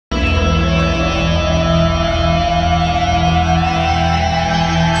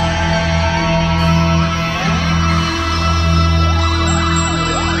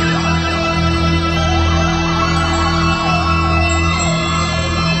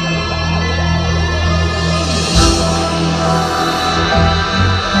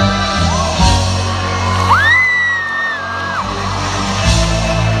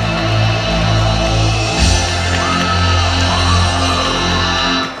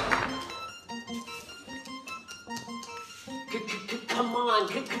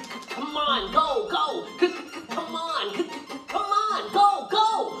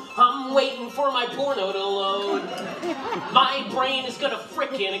my porno to load. My brain is gonna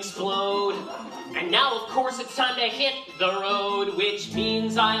frickin' explode. And now, of course, it's time to hit the road, which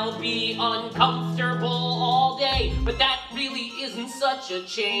means I'll be uncomfortable all day. But that really isn't such a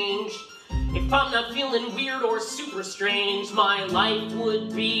change. If I'm not feeling weird or super strange, my life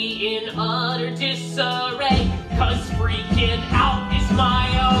would be in utter disarray. 'Cause freaking out is my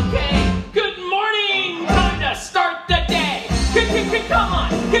okay. Good morning! Time to start the day! Come on!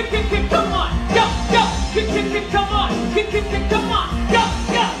 Come on! Go! Go! Come on! Come on! Go!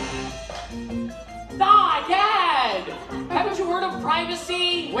 Go! Ah, Dad! Haven't you heard of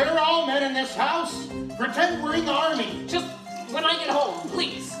privacy? We're all men in this house. Pretend we're in the army. Just when I get home,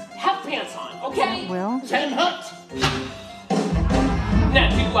 please, have pants on, okay? Well. 10 hut. Now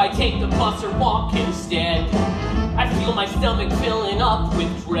do I take the bus or walk instead? I feel my stomach filling up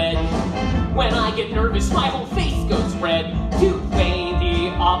with dread. When I get nervous, my whole face goes red. To weigh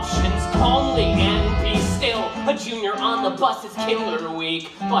the options calmly and be still. A junior on the bus is killer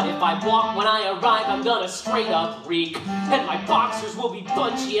weak. But if I walk when I arrive, I'm gonna straight up reek. And my boxers will be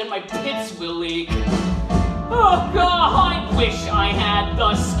bunchy and my pits will leak. Oh God, I wish I had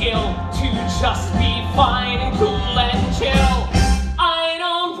the skill to just be fine and cool and chill. I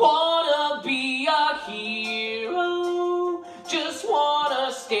don't wanna be a hero, just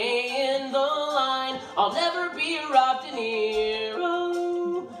wanna stay in the line. I'll never be a Rob De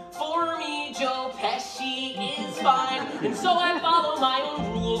Niro. For me, Joe Pesci is fine. And so I follow my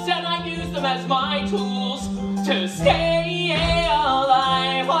own rules and I use them as my tools to stay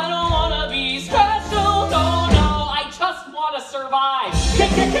alive. I don't wanna be special, no, no, I just wanna survive.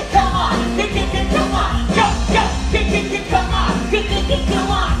 Come on, come on, go, go, come on,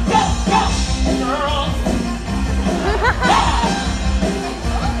 come on, go, go, girls.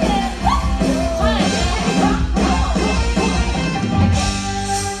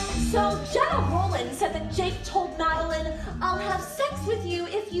 So Jenna Rowland said that Jake told Madeline, "I'll have sex with you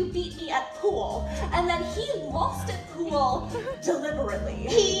if you beat me at pool," and then he lost at pool deliberately.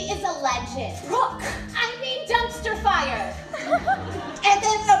 He is a legend. Brooke. I mean dumpster fire. And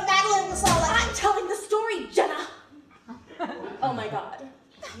then Madeline was all like, I'm telling the story, Jenna. Oh my God.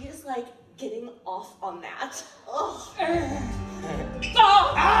 He is like getting off on that. Ugh.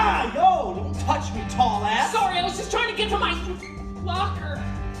 Oh! Ah, yo, don't touch me, tall ass. Sorry, I was just trying to get to my locker.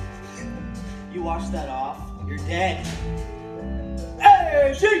 You wash that off, you're dead.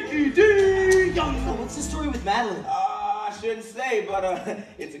 Hey, Shaky D! Yo, what's the story with Madeline? I shouldn't say, but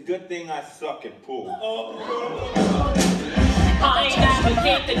it's a good thing I suck at pool. I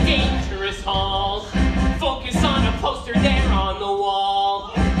navigate the dangerous halls. Focus on a poster there on the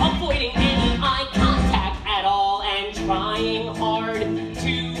wall. Avoiding any eye contact at all and trying hard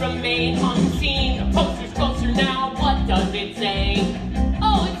to remain unseen. The poster's closer now, what does it say?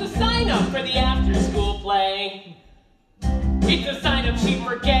 Oh, it's a sign up for the after-school play. It's a sign up sheet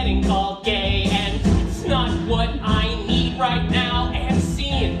for getting called gay, and it's not what I need right now. And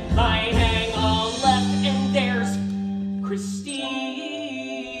seeing I hang a left, and there's Christine.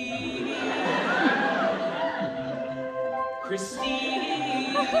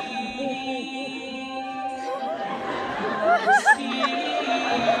 Christine.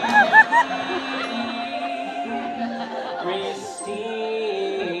 Christine.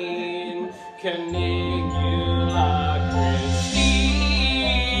 Caligula. Christine.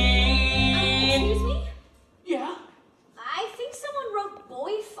 Excuse me? Yeah? I think someone wrote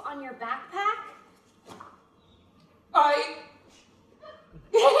 "boif" on your backpack. Oh,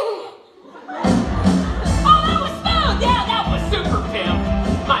 that was smooth! Yeah, that was super pimp.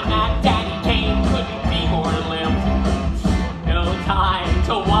 My Mac Daddy Kane couldn't be more limp. No time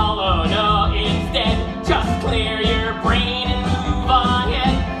to wallow, no, instead, just clear your brain and move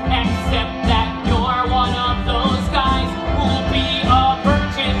ahead. Except that you're one of those guys who'll be a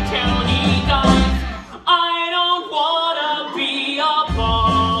virgin till he dies. I don't wanna be a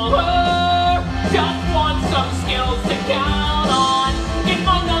baller, just want some skills to count on. If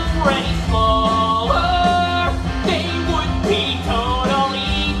my nuts were any smaller, they would be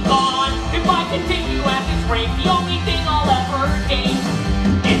totally gone. If I continue at this rate, the only thing I'll ever date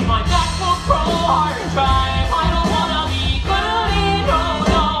is my MacBook Pro hard drive. I don't wanna be glued in, no,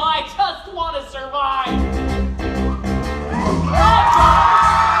 no, I just wanna survive.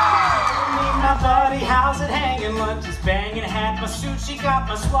 Me, my buddy, how's it hanging? Lunch is banging, had my sushi, got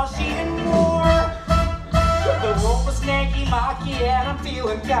my slushy and more. The roll was Nagi-Maki and I'm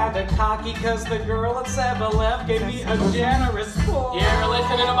feeling kinda cocky cause the girl at 7-Eleven gave me a generous pour. You're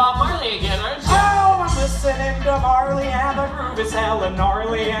listening to Bob Marley again, aren't you? Oh, I'm listening to Marley and the groove is hella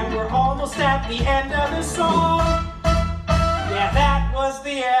gnarly and we're almost at the end of this song. Yeah, that was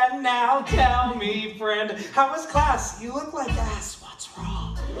the end. Now tell me, friend, how was class? You look like ass. What's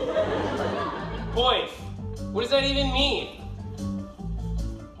wrong? Boys, what does that even mean?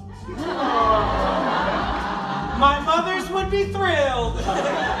 My mothers would be thrilled.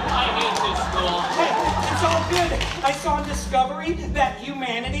 I hate this school. Hey, it's all good. I saw in Discovery that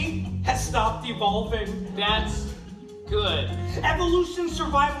humanity has stopped evolving. That's good. Evolution,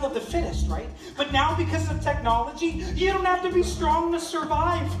 survival of the fittest, right? But now because of technology, you don't have to be strong to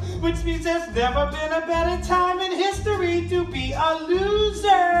survive, which means there's never been a better time in history to be a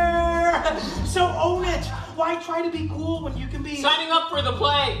loser. So own it. Why try to be cool when you can be... Signing up for the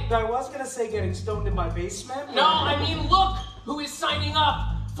play. I was gonna say getting stoned in my basement. No, I mean, look who is signing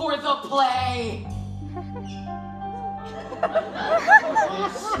up for the play.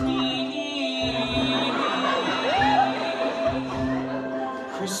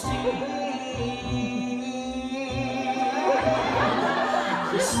 Christine.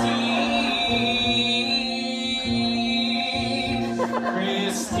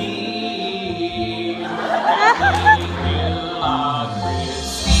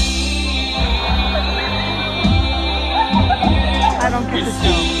 I don't get the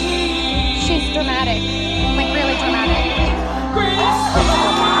show. She's dramatic. Like, really dramatic.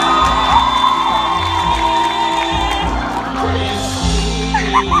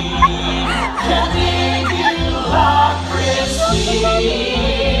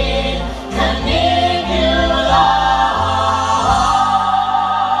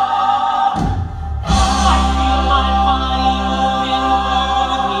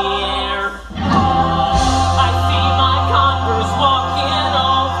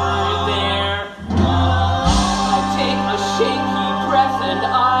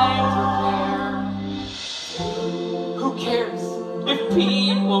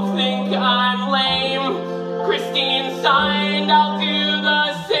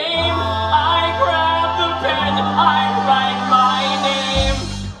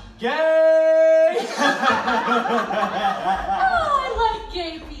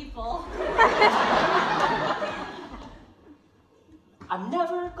 I'm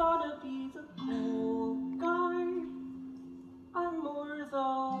never gonna be the cool guy. I'm more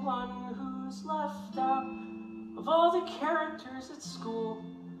the one who's left out of all the characters at school.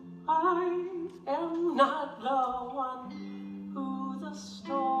 I am not the one who the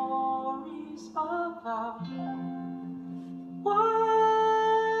story's about. Why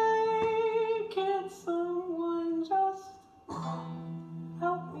can't someone just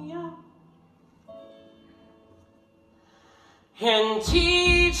help me out and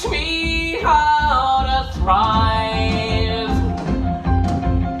teach me how to thrive?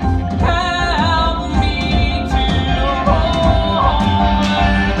 Help me to more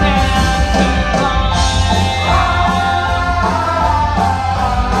than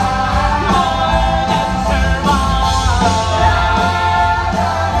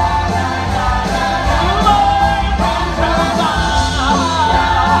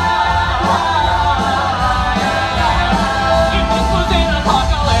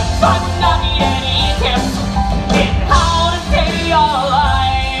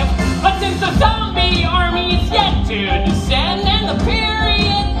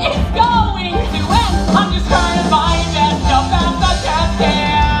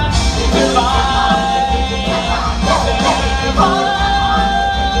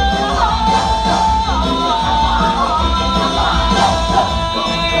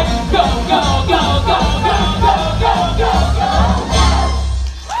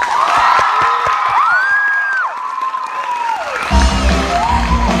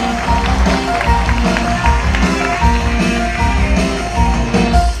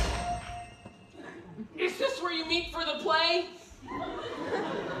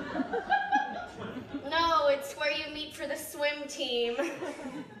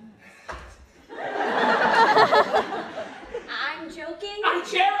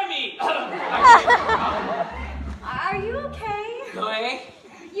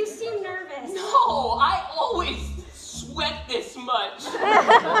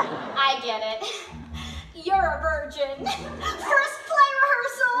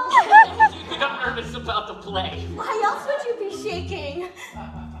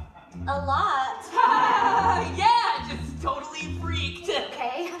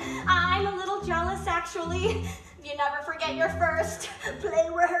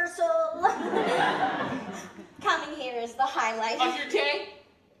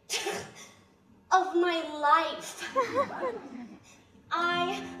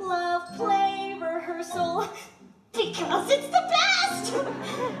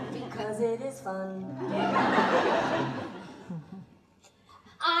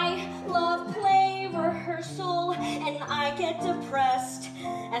I love play rehearsal, and I get depressed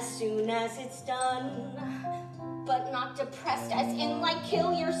as soon as it's done. But not depressed as in like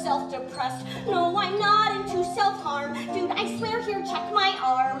kill yourself depressed. No, I'm not into self-harm. Dude, I swear here, check my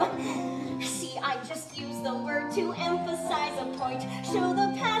arm. See, I just use the word to emphasize a point. Show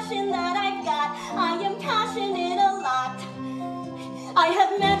the passion that I've got. I am passionate a lot. I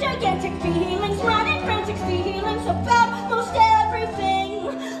have gigantic feelings, running frantic feelings about most everything.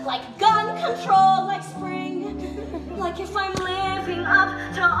 Like gun control, like spring. Like if I'm living up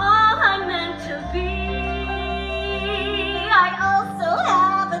to all I'm meant to be. I also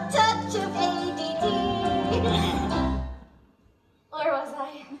have a touch of ADD. Where was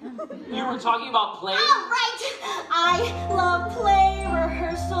I? You were talking about play? Oh, right! I love play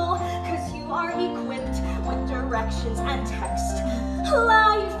rehearsal, cause you are equipped with directions and text.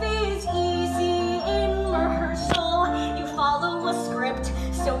 Life is easy in rehearsal. You follow a script,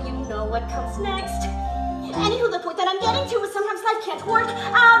 so you know what comes next. Anywho, the point that I'm getting to is sometimes life can't work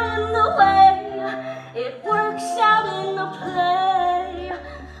out in the way it works out in the play.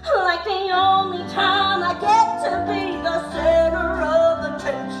 Like the only time I get to be the center of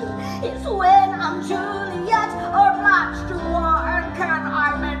attention is when I'm Juliet or Blanche Duar. And can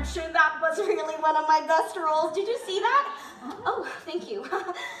I mention that was really one of my best roles? Did you see that? Oh, thank you.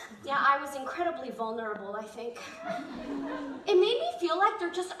 Yeah, I was incredibly vulnerable, I think. It made me feel like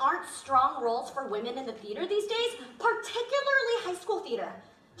there just aren't strong roles for women in the theater these days, particularly high school theater.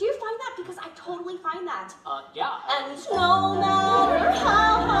 Do you find that? Because I totally find that. Yeah. And no matter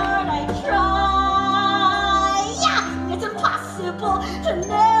how hard I try, yeah, it's impossible to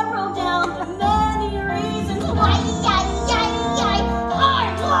narrow down the many reasons why I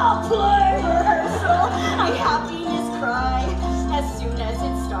love play rehearsal. My happiness cry as soon as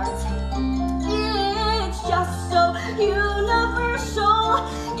it starts. It's just so universal,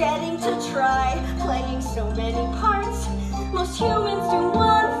 getting to try playing so many parts. Most humans do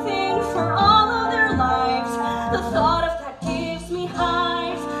one thing for all of their lives. The thought of that gives me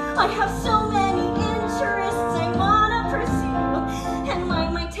hives. I have so many interests I wanna pursue. And why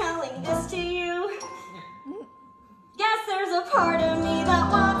am I telling this to you? Guess there's a part of me that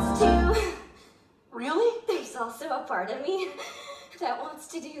wants to. Really? There's also a part of me that wants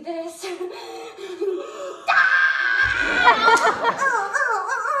to do this. So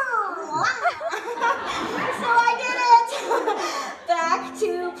I did it! Back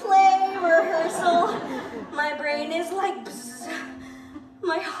to play rehearsal. My brain is like bzz.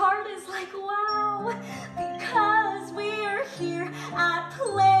 My heart is like wow. Because we're here at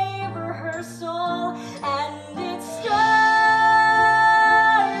play rehearsal. And it's starting.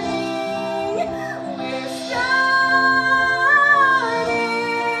 We're starting.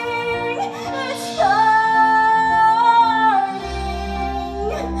 It's starting.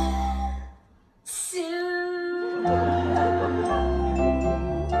 Soon.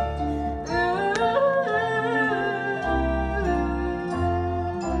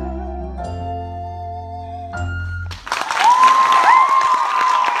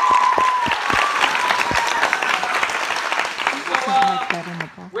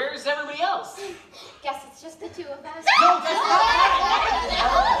 Where's everybody else? Guess it's just the two of us.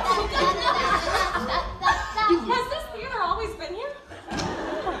 Has this theater always been here?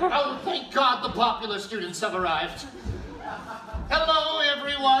 Oh, thank God the popular students have arrived. Hello,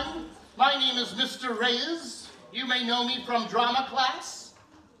 everyone. My name is Mr. Reyes. You may know me from drama class.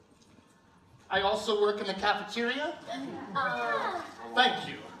 I also work in the cafeteria. Thank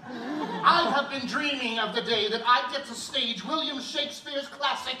you. I have been dreaming of the day that I get to stage William Shakespeare's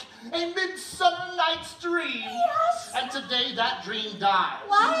classic, A Midsummer Night's Dream. Yes. And today that dream dies.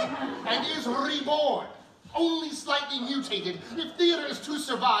 What? And is reborn. Only slightly mutated. If theater is to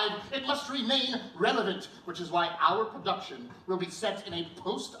survive, it must remain relevant, which is why our production will be set in a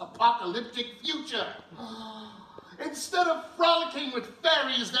post-apocalyptic future. Instead of frolicking with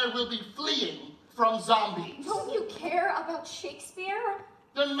fairies, there will be fleeing from zombies. Don't you care about Shakespeare?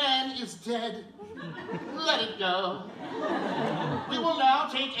 The man is dead. Let it go. We will now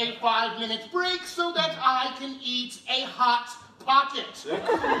take a 5-minute break so that I can eat a hot pocket.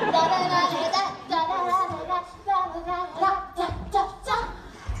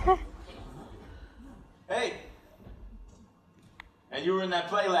 Hey. And you were in that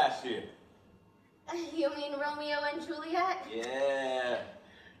play last year. You mean Romeo and Juliet? Yeah.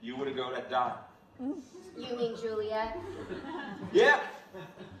 You were the girl that died. You mean Juliet? Yeah.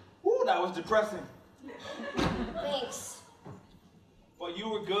 Ooh, that was depressing. Thanks. But you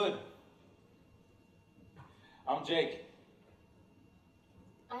were good. I'm Jake.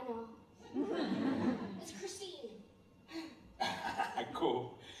 I know. It's Christine.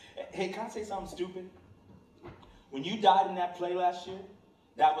 Cool. Hey, can I say something stupid? When you died in that play last year,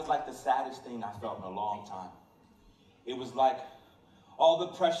 that was like the saddest thing I felt in a long time. It was like all the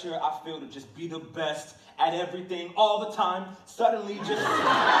pressure I feel to just be the best at everything all the time suddenly just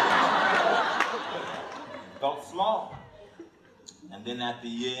felt small. And then at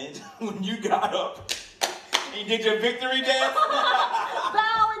the end, when you got up and you did your victory dance.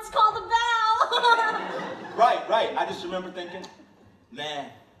 Bow, it's called a bow. Right. I just remember thinking, man,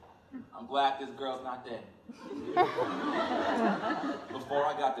 I'm glad this girl's not dead. Before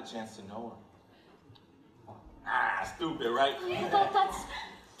I got the chance to know her. Ah, stupid, right?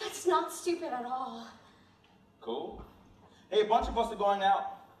 That's not stupid at all. Cool. Hey, a bunch of us are going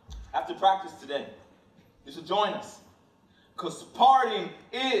out after practice today. You should join us. Because partying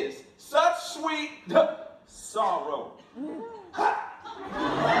is such sweet sorrow.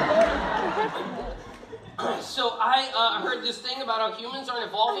 So I heard this thing about how humans aren't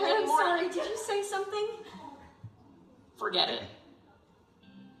evolving I'm anymore. sorry, did you say something? Forget it.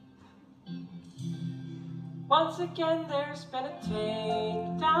 Once again, there's been a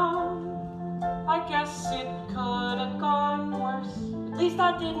takedown. I guess it could have gone worse. At least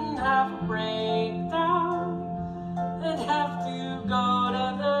I didn't have a breakdown and have to go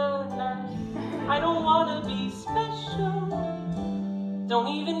to the nurse. I don't want to be special. Don't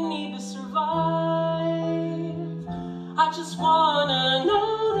even need to survive. I just want to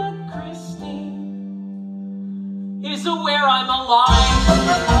know that Christine is aware I'm alive.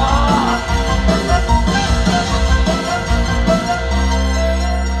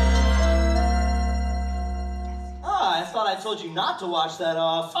 I thought I told you not to wash that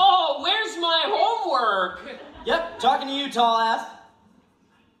off. Oh, where's my homework? Yep, talking to you, tall ass.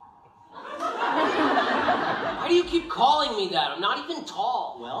 Why do you keep calling me that? I'm not even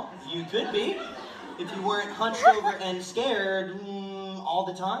tall. Well, you could be, if you weren't hunched over and scared all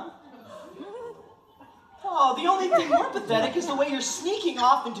the time. Oh, the only thing more pathetic is the way you're sneaking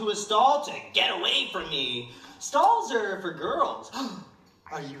off into a stall to get away from me. Stalls are for girls.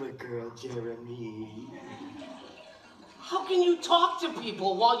 Are you a girl, Jeremy? How can you talk to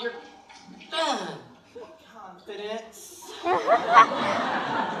people while you're... Confidence.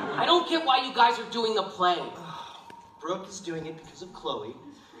 I don't get why you guys are doing the play. Brooke is doing it because of Chloe.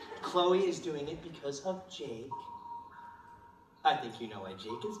 Chloe is doing it because of Jake. I think you know why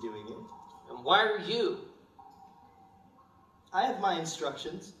Jake is doing it. And why are you? I have my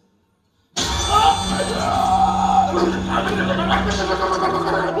instructions.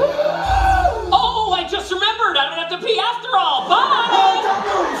 Oh, I just remembered. I don't have to pee after all. Bye!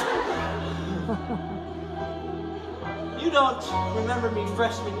 You don't remember me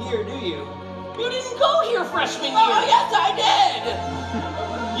freshman year, do you? You didn't go here freshman year. Oh, yes, I did!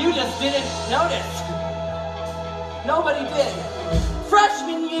 You just didn't notice. Nobody did.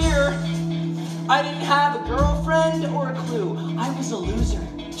 Freshman year, I didn't have a girlfriend or a clue. I was a loser,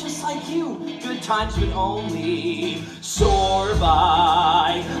 just like you. Good times would only soar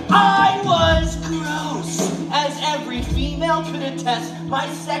by. I was gross, as every female could attest. My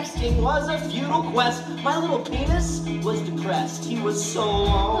sexting was a futile quest. My little penis was depressed. He was so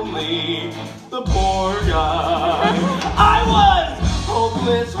lonely, the poor guy. I was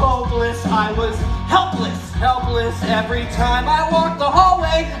hopeless, hopeless. I was helpless, helpless. Every time I walked the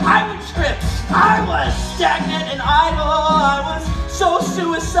hallway, I would trip. I was stagnant and idle. I was so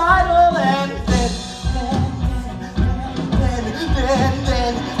suicidal. And then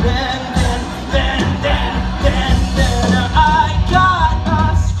I got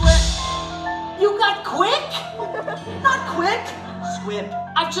a squip. You got quick? Not quick, squip.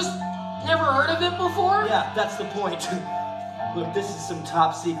 I've just never heard of it before. Yeah, that's the point. Look, this is some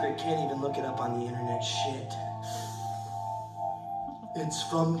top secret. Can't even look it up on the internet shit. It's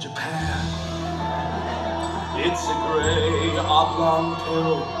from Japan. It's a gray oblong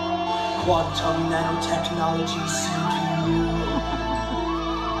pill. Quantum nanotechnology CPU.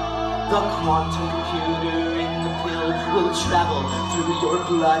 The quantum computer in the pill will travel through your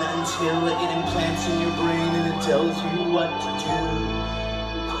blood until it implants in your brain and it tells you what to do.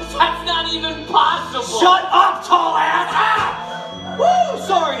 That's not even possible. Shut up, tall ass! Ah! Woo!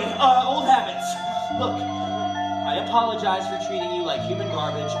 Sorry, old habits. Look, I apologize for treating you like human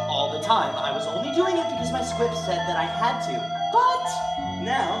garbage all the time. I was only doing it because my script said that I had to. But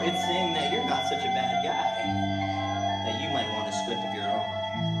now it's saying that you're not such a bad guy. That you might want a script of your own.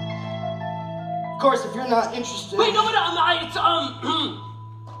 Of course, if you're not interested... Wait, no, but it's,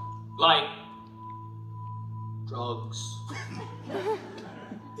 like, drugs.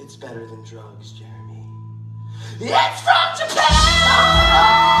 It's better than drugs, Jeremy. It's from Japan!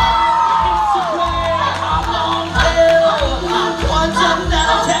 It's a great oblong pill. Quantum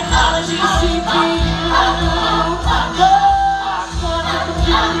nanotechnology.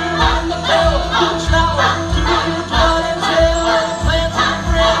 on the pill, looks flower, you in the blood and tail, plants in your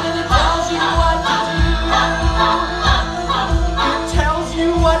brain and it tells you what to do. It tells you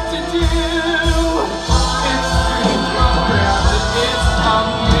what to do. It's pre-programmed and it's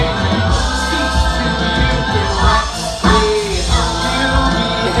amazing. Speaks to you directly. You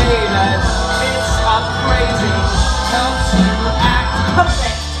behave as it's appraising. Helps you act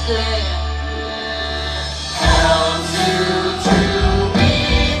perfectly. Helps you to be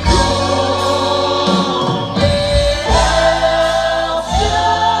cool. It helps you.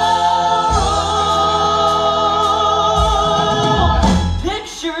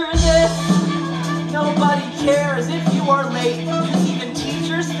 Picture this. Nobody cares if you are late, cause even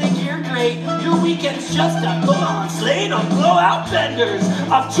teachers think you're great. Your weekend's just a full-on slate of blowout benders,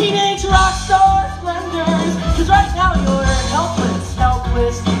 of teenage rock star splendors. Cause right now you're helpless,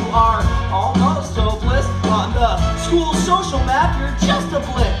 helpless, you are almost hopeless. On the school social map, you're just a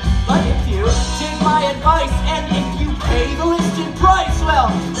blip. But if you take my advice and if you pay the listed price, well,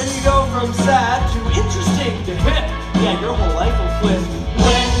 then you go from sad to interesting to hip. Yeah, your whole life will flip.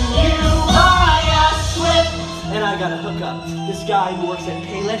 When you buy a slip. And I got a hookup. This guy who works at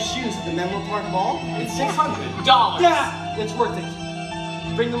Payless Shoes at the Menlo Park Mall, it's $600. Yeah, it's worth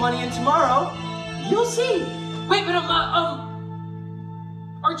it. Bring the money in tomorrow, you'll see. Wait, but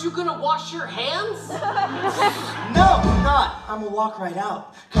aren't you gonna wash your hands? No, I'm not. I'm gonna walk right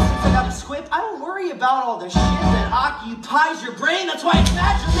out. Cause since I got a squip, I don't worry about all the shit that occupies your brain. That's why it's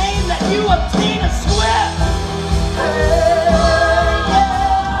not your name that you obtain a squip. Hey,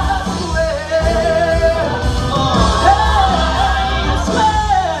 yeah, squip. Hey, squip.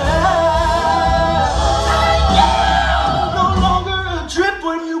 Yeah. No longer a drip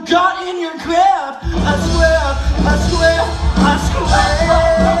when you got in your grip. A squip, a squip, a squip.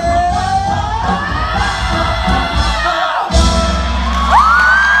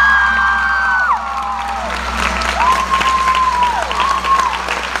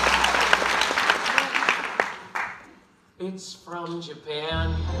 It's from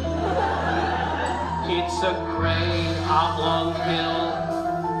Japan. It's a gray oblong pill.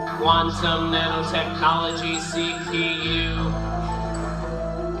 Quantum nanotechnology CPU.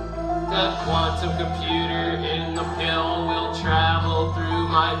 The quantum computer in the pill will travel through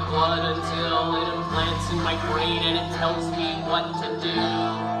my blood until it implants in my brain and it tells me what to do.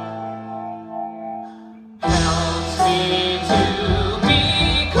 Helps me to be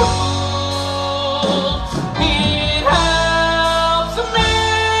cool. It helps me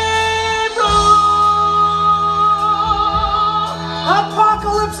rule.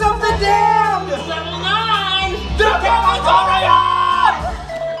 Apocalypse of the damned! Level 9! The Crematorium!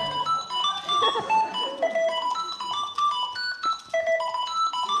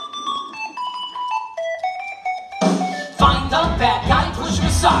 Find the bad guy, push him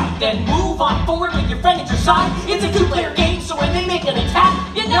aside, then move on forward with your friend at your side. It's a two-player game, so when they make an attack,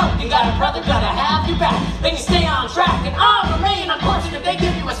 you know you got a brother, gotta have your back. Then you stay on track, and I'll remain on course, and if they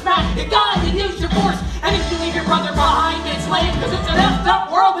give you a smack, you gotta use your force. And if you leave your brother behind, it's lame, cause it's an effed up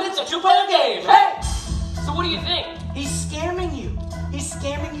world, but it's a two-player game. Hey! So what do you think? He's scamming you. He's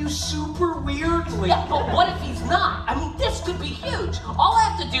scamming you super weirdly. Yeah, but what if he's not? I mean, this could be huge. All I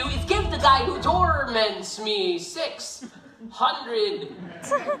have to do is give the guy who torments me 600.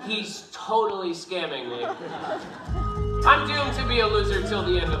 He's totally scamming me. I'm doomed to be a loser till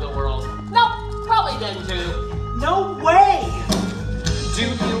the end of the world. Nope, probably then too. No way!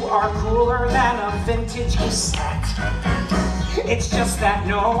 Dude, you are cooler than a vintage cassette. It's just that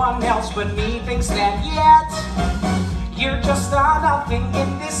no one else but me thinks that yet. You're just a nothing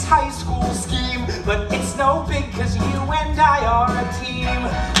in this high school scheme, but it's no big cause you and I are a team.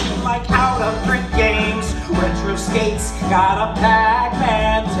 Like out of print games, retro skates, got a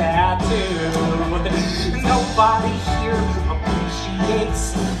Pac-Man tattoo. Nobody here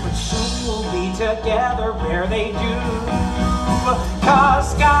appreciates, but soon we'll be together where they do.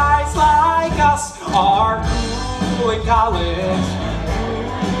 Cause guys like us are cool in college.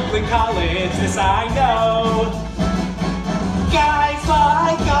 Cool in college, this I know. Guys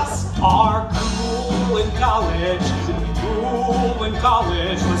like us are cool in college. Cool in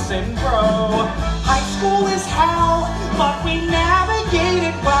college, listen bro. High school is hell, but we navigate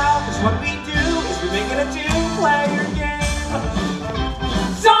it well. Cause what we do is we make it a two-player game.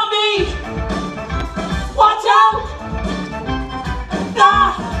 Zombie! Watch out!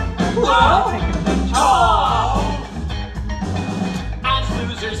 Ah! Oh. As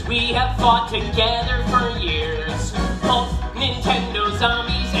losers, we have fought together for years. Both Nintendo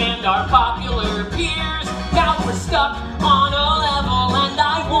zombies and our popular peers. Now we're stuck on a level and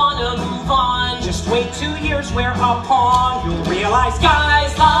I wanna move on. Just Just wait 2 years whereupon you'll realize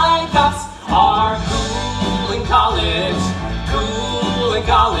guys like us are cool in college. Cool in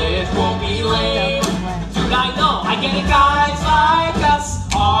college won't be lame. Dude, I know, I get it. Guys like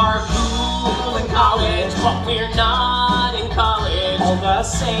us are cool in college, but we're not in college all the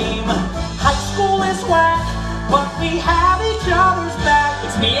same. High school is whack, but we have each other's back.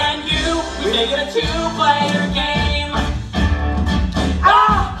 It's me and you, we make it a 2-player game.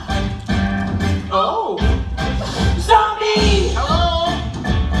 Ah! Oh! Zombie! Hello?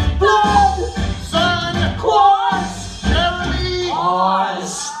 Blood! Son? Quartz! Jeremy?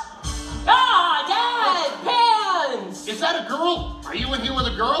 Oz! Ah, Dad! Pants! Is that a girl? Are you in here with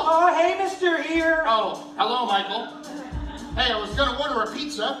a girl? Oh, hey, Mr. Here. Oh, hello, Michael. Hey, I was gonna order a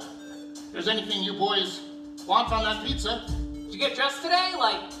pizza. If there's anything you boys want on that pizza. Did you get dressed today?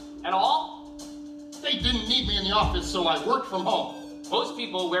 Like, at all? They didn't need me in the office, so I worked from home. Most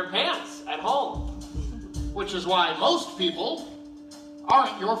people wear pants at home. Which is why most people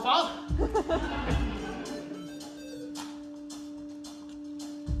aren't your father.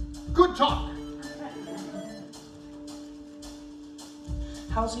 Good talk.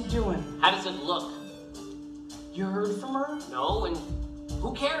 How's he doing? How does it look? You heard from her? No, and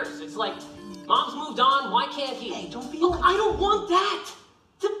who cares? It's like, Mom's moved on, why can't he? Hey, don't be Look, like... I don't want that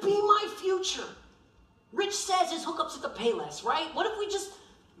to be my future. Rich says his hookup's at the Payless, right? What if we just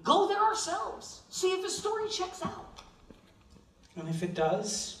go there ourselves? See if his story checks out. And if it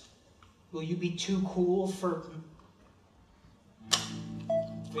does, will you be too cool for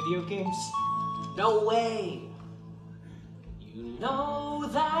video games? No way. You know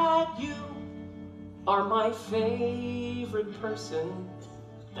that you are my favorite person.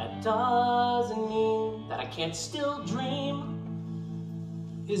 That doesn't mean that I can't still dream.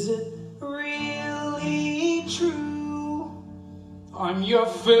 Is it really true? I'm your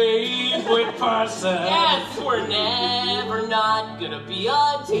favorite person. Yes, we're never not gonna be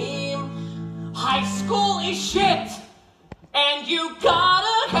a team. High school is shit, and you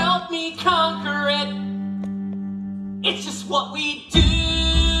gotta help me conquer it. It's just what we do.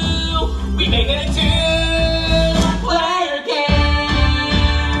 We make it a 2-player game.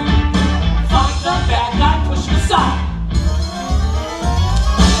 Find the bad guy, push him aside.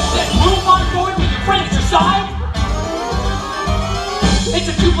 Then move on forward with your friend at your side. It's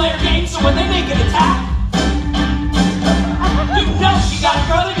a 2-player game, so when they make an attack, you know you got a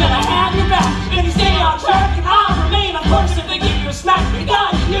brother gonna have your back. If you stay on track, and I'll remain on course. If they give you a smack, you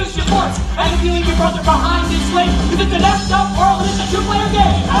gotta use your force. And if you leave your brother behind this lane, cause it's an effed up world, it's a 2-player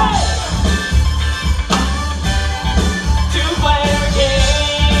game. Hey! 2-player game.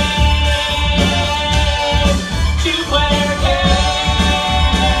 2-player game.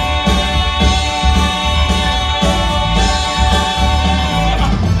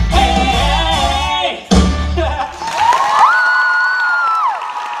 Hey!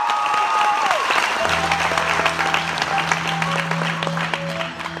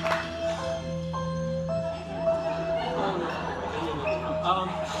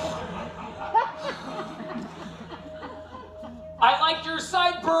 I like your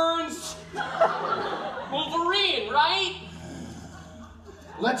sideburns. Wolverine, right?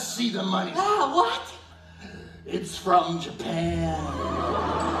 Let's see the money. Ah, what? It's from Japan.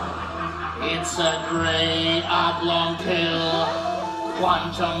 It's a gray oblong pill.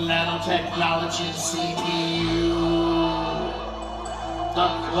 Quantum nanotechnology CPU. The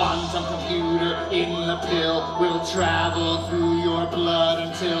quantum computer in the pill will travel through your blood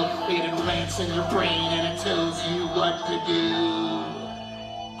until it implants in your brain and it tells you what to do.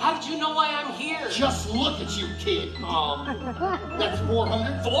 How did you know why I'm here? Just look at you, kid. Oh. That's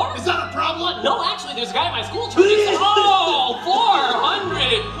 400? 4? Is that a problem? What? No, actually, there's a guy at my school told me. Oh,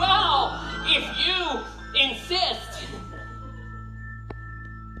 400. Well, if you insist.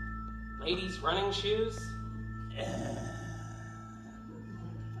 Ladies' running shoes?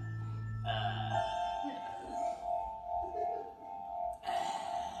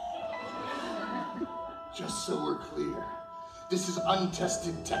 Just so we're clear, this is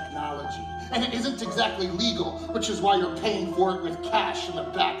untested technology, and it isn't exactly legal, which is why you're paying for it with cash in the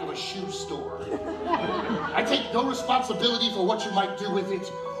back of a shoe store. I take no responsibility for what you might do with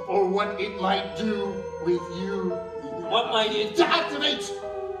it, or what it might do with you. What might it? Deactivate!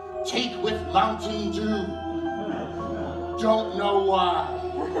 Take with Mountain Dew. Don't know why.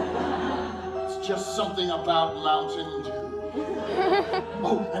 It's just something about Mountain Dew.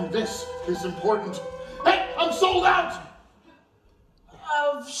 Oh, and this is important. Hey, I'm sold out!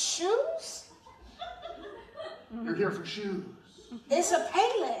 Of shoes? You're here for shoes. It's a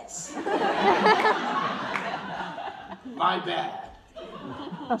Payless. My bad.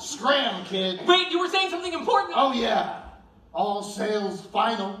 Scram, kid. Wait, you were saying something important? Oh, yeah. All sales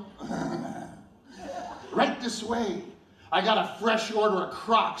final. Right this way. I got a fresh order of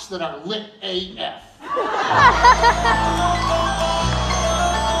Crocs that are lit AF.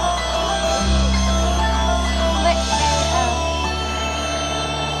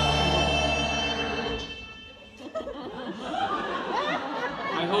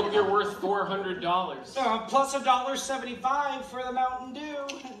 I hope you're worth $400. Plus $1.75 for the Mountain Dew.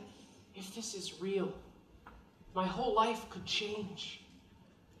 If this is real, my whole life could change.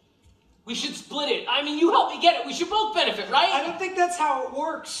 We should split it. I mean, you help me get it. We should both benefit, right? I don't think that's how it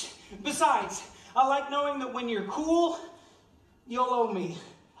works. Besides, I like knowing that when you're cool, you'll owe me.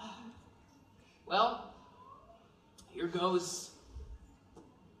 Well, here goes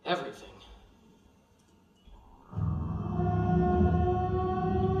everything.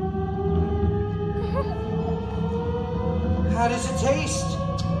 How does it taste?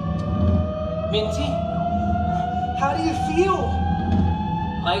 Minty? How do you feel?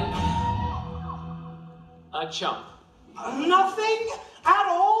 Like a chump. Nothing at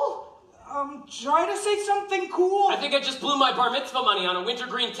all? Try to say something cool. I think I just blew my bar mitzvah money on a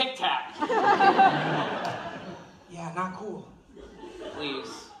wintergreen Tic Tac. Yeah, not cool.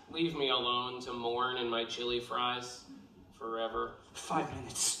 Please, leave me alone to mourn in my chili fries forever. 5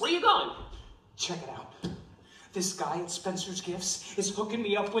 minutes. Where are you going? Check it out. This guy at Spencer's Gifts is hooking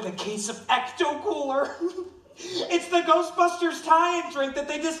me up with a case of Ecto Cooler. It's the Ghostbusters tie-in drink that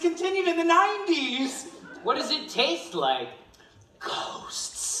they discontinued in the 90s. What does it taste like?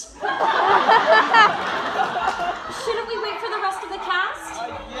 Ghosts. Shouldn't we wait for the rest of the cast?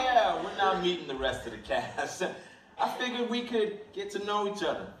 Yeah, we're not meeting the rest of the cast. I figured we could get to know each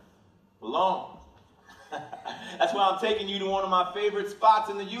other. Alone. That's why I'm taking you to one of my favorite spots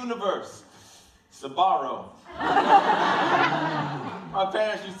in the universe. Sabaro. My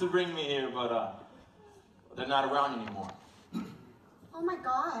parents used to bring me here, but they're not around anymore. Oh my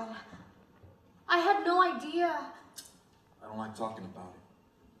god. I had no idea. I don't like talking about it.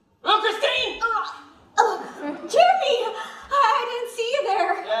 Oh, Christine! Jeremy! I didn't see you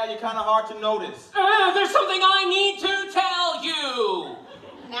there. Yeah, you're kind of hard to notice. There's something I need to tell you.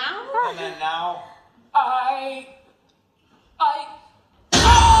 Now? And then now,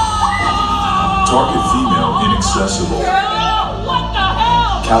 Target female inaccessible. What the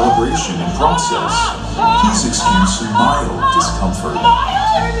hell? Calibration in process. Please excuse some mild discomfort.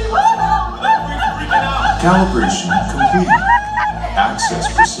 Calibration complete. Access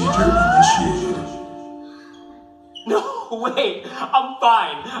procedure initiated. No, wait, I'm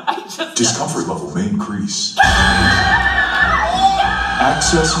fine. Discomfort level may increase.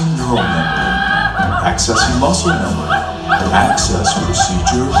 Accessing neural memory. Accessing muscle memory. Access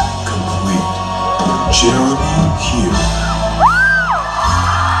procedure complete. Jeremy here.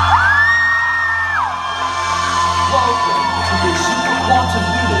 Welcome to the Super Quantum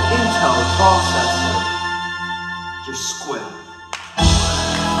Unit Intel Processor. You're square.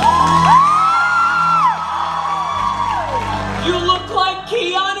 You look like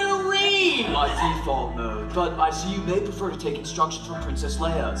Keanu Reeves! My default mode, but I see you may prefer to take instructions from Princess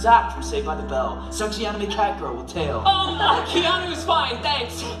Leia, Zack from Saved by the Bell, sexy anime cat girl with tail. Keanu's fine,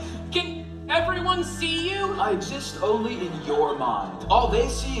 thanks. Can everyone see you? I exist only in your mind. All they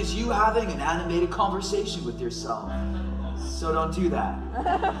see is you having an animated conversation with yourself. So don't do that.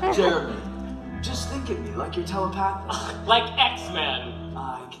 Jeremy, just think of me like you're telepathic. Like X-Men.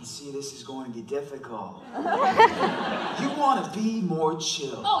 I can see this is going to be difficult. You want to be more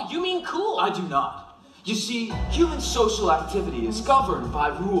chill. Oh, you mean cool? I do not. You see, human social activity is governed by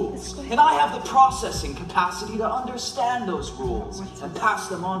rules, and I have the processing capacity to understand those rules and pass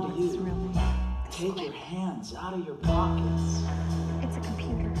them on to you. Take your hands out of your pockets. It's a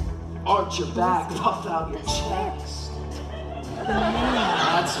computer. Arch your back, puff out your chest.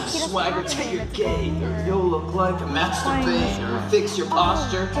 Add some swagger to your gait, or you'll look like a masturbator. Fix your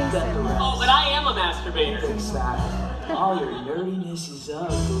posture, bend around. Oh, but I am a masturbator. Fix that. All your nerdiness is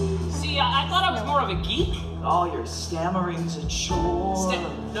ugly. See, I thought I was more of a geek. All your stammering's a chore.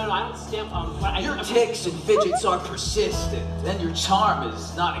 No, I don't stamp. Your tics and fidgets are persistent, and your charm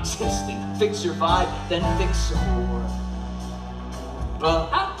is non-existent. Fix your vibe, then fix some more.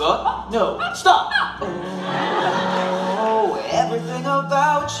 But, no, stop! Oh, everything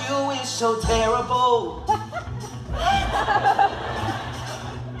about you is so terrible.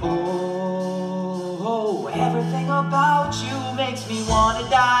 Oh, everything about you makes me want to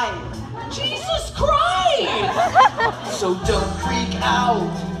die. Jesus Christ! So don't freak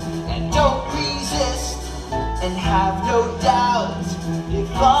out, and don't resist, and have no doubt. If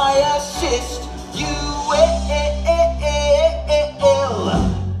I assist, you will.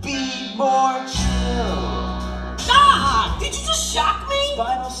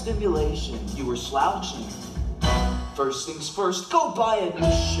 final stimulation. You were slouching. First things first, go buy a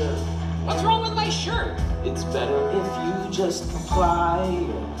new shirt. What's wrong with my shirt? It's better if you just comply.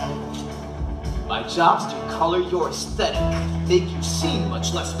 My job's to color your aesthetic, make you seem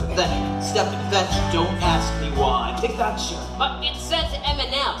much less pathetic. Step and fetch, don't ask me why. Pick that shirt. But it says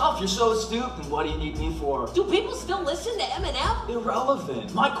Eminem. Oh, if you're so astute, then what do you need me for? Do people still listen to Eminem?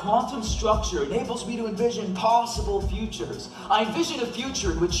 Irrelevant. My quantum structure enables me to envision possible futures. I envision a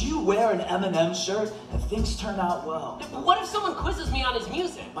future in which you wear an Eminem shirt and things turn out well. What if someone quizzes me on his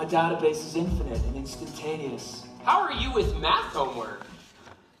music? My database is infinite and instantaneous. How are you with math homework?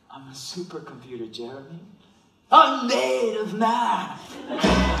 I'm a supercomputer, Jeremy. I'm made of math.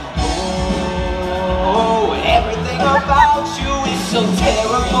 Oh, everything about you is so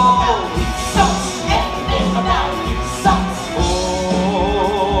terrible. It sucks. Everything about you sucks.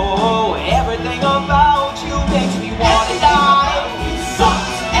 Oh, everything about you makes me want to die. It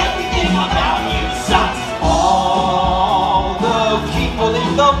sucks. Everything about you sucks. All the people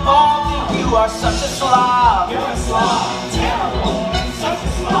in the mall think you are such a slob. You're a slob. Terrible. Such a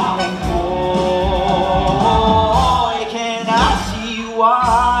slob. Boy, can I see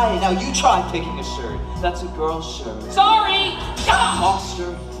why? Now you try picking a shirt. That's a girl's shirt. Sorry!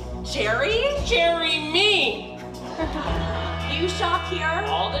 Foster. Jerry? Jerry me! You shop here?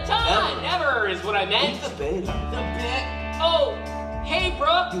 All the time! Never is what I meant. Who's the beta? The bit. Oh, hey,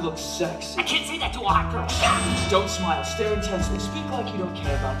 Brooke. You look sexy. I can't say that to a hot girl. Don't smile. Stare intensely. Speak like you don't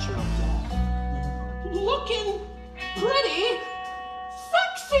care about your own death. Looking pretty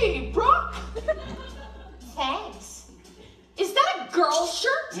sexy, Brooke. Thanks. Is that a girl's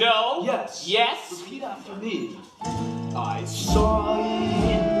shirt? No. Yes. Yes. Repeat after me. I saw it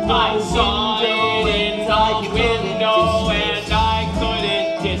in the I saw it in the window and I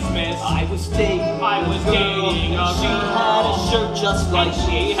couldn't dismiss. I was dating a girl, dating a and she girl. had a shirt just like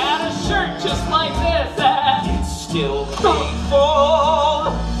She had a shirt just like this. It's still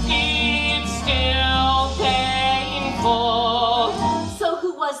painful. It's still painful. So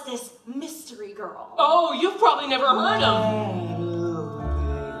who was this mystery girl? Oh, you've probably never heard of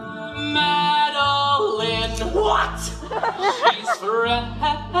Madeline. What? She's French.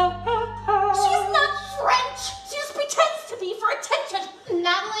 She's not French. She just pretends to be for attention.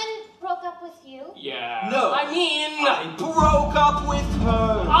 Madeline broke up with you? Yeah. No. I mean, I broke up with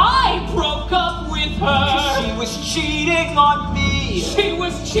her. I broke up with her. She was cheating on me. She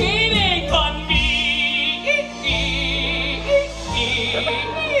was cheating on me.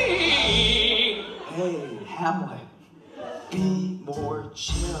 Hey, Hamlet. Be more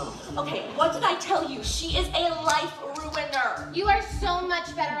chill. Okay, what did I tell you? She is a life ruiner. You are so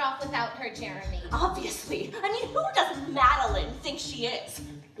much better off without her, Jeremy. Obviously. I mean, who does Madeline think she is?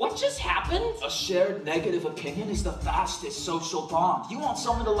 What just happened? A shared negative opinion is the fastest social bond. You want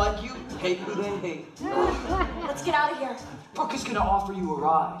someone to like you? Hate who they hate. Let's get out of here. Brooke is gonna offer you a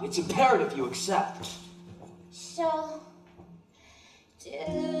ride. It's imperative you accept. So, do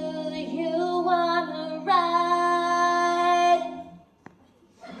you wanna ride?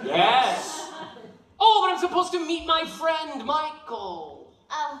 Yes. Oh, but I'm supposed to meet my friend, Michael.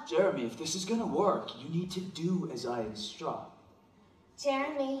 Oh, Jeremy, if this is gonna work, you need to do as I instruct.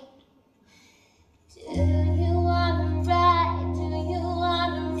 Jeremy. Do you wanna ride? Do you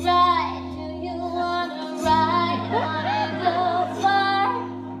wanna ride? Do you wanna ride? Wanna go far?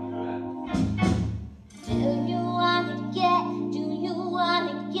 Do you wanna get? Do you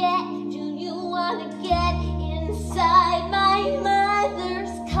wanna get? Do you wanna get inside my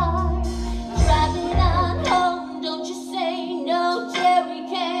mother's car? Drive it on home, don't you say no, Jerry,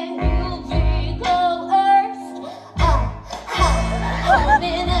 can you be coerced? Home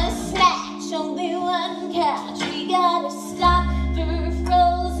in a snatch, only one couch. We gotta stop for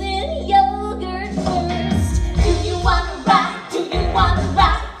frozen yogurt first. Do you wanna ride? Do you wanna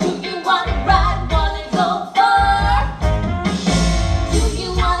ride? Do you wanna ride? Wanna go far? Do you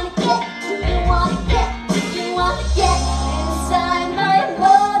wanna get? Do you wanna get? Do you wanna get inside my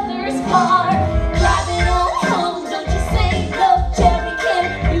mother's car? Drive it on home, don't you say no, Jerry,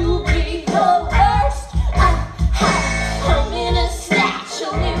 can you be coerced? Home in a snatch,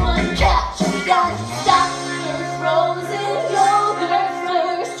 only one couch. We gotta stop for frozen yogurt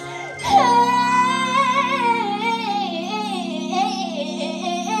first.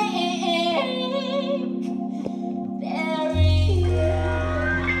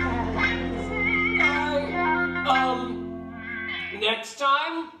 Next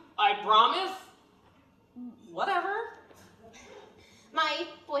time, I promise. Whatever. My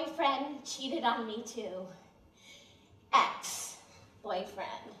boyfriend cheated on me too. Ex-boyfriend.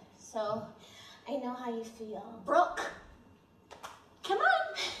 So I know how you feel. Brooke, Come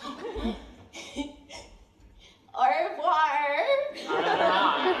on. Au revoir.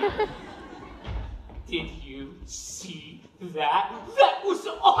 Did you see that? That was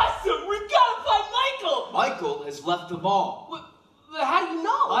awesome! We gotta find Michael! Michael has left the mall. How do you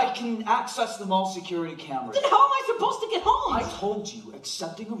know? I can access the mall security cameras. Then how am I supposed to get home? I told you,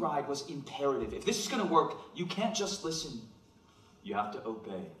 accepting a ride was imperative. If this is gonna work, you can't just listen. You have to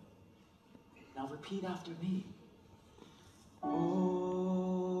obey. Now repeat after me.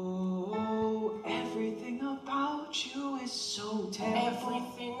 Oh, everything about you is so terrible.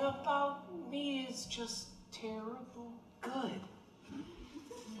 Everything about me is just terrible. Good.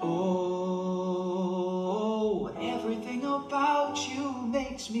 Oh, everything about you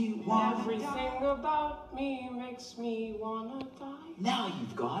makes me wanna Everything die. about me makes me wanna die. Now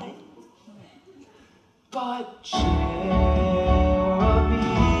you've got it. But Jeremy,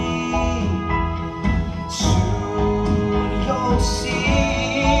 soon you'll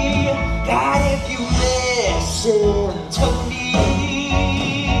see that if you listen to me,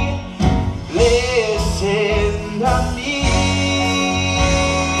 listen to me.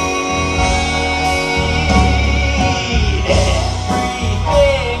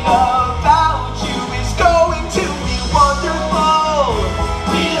 Everything about you is going to be wonderful.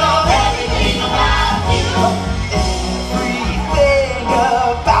 We love everything about you. Everything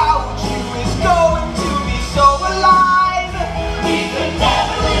about you is going to be so alive. We could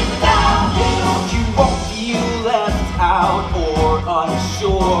never live without you. You won't feel left out or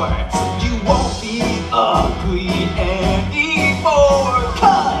unsure. You won't be ugly anymore.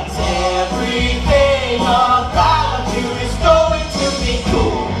 'Cause everything about you is going to be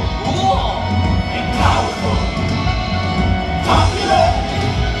cool and powerful, popular,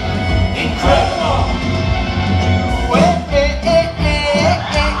 incredible.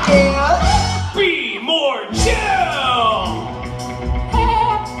 Be more chill! Be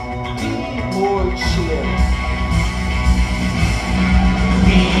more chill.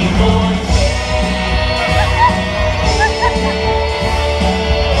 Be more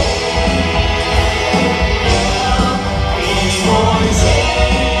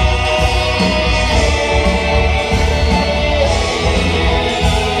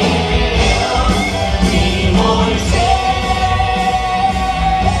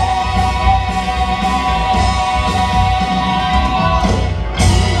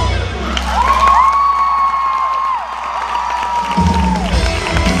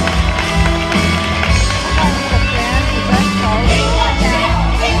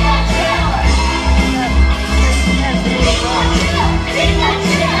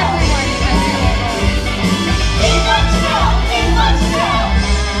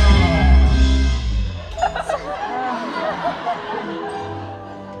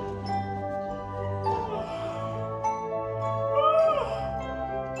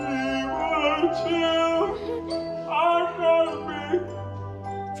I'm gonna be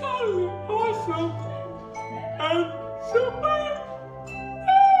totally awesome and super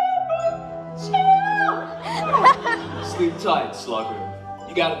chill. Sleep tight, slugger.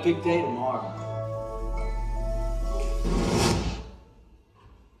 You got a big day tomorrow.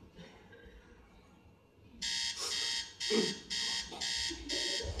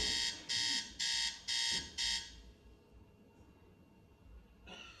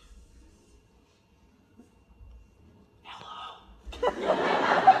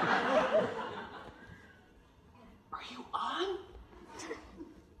 Are you on?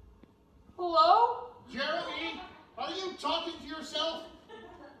 Hello? Jeremy, are you talking to yourself?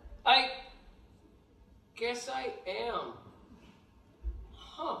 I guess I am.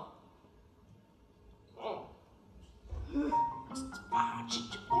 Huh. Oh. Come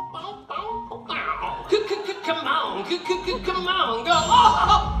on, come on, go.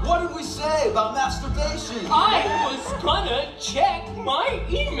 Oh! What did we say about masturbation? I was gonna check my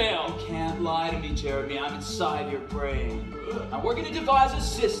email. You can't lie to me, Jeremy. I'm inside your brain. Now we're gonna devise a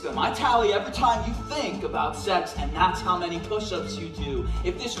system. I tally every time you think about sex, and that's how many push-ups you do.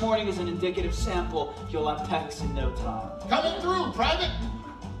 If this morning is an indicative sample, you'll have pecs in no time. Coming through, Private.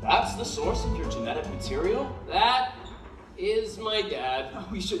 That's the source of your genetic material? That is my dad.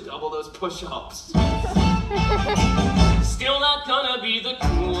 We should double those push-ups. Still not gonna be the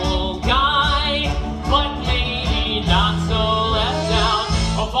cool guy, but maybe not so left out.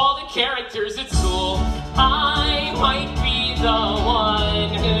 Of all the characters at school, I might be the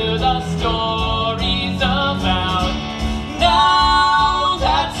one who the story's about. Now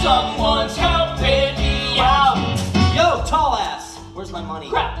that someone's helping me out. Yo, tall ass! Where's my money?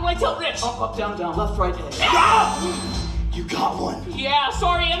 Crap, what do I tell Rich? Up, down, down, left, right, head. You got one. Yeah,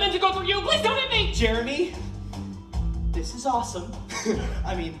 sorry, I meant to go through you. Please don't hit me. Jeremy, this is awesome.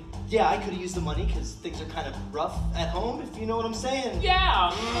 I mean, yeah, I could have used the money because things are kind of rough at home, if you know what I'm saying.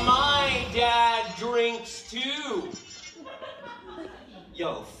 Yeah, my dad drinks too.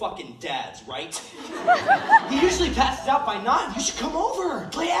 Yo, fucking dads, right? He usually passes out by 9. You should come over,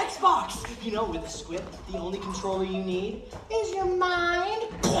 play Xbox. You know, with a squip, the only controller you need is your mind.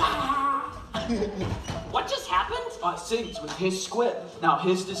 What just happened? I synced with his squib. Now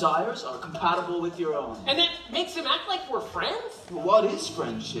his desires are compatible with your own. And it makes him act like we're friends? Well, what is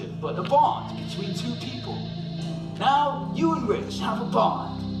friendship but a bond between two people? Now you and Rich have a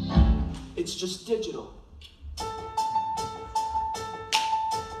bond. It's just digital.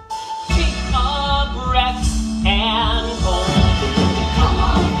 Take a breath and hold.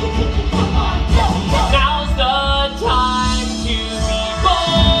 Now's the time to be bold.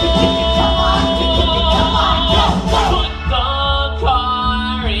 Put the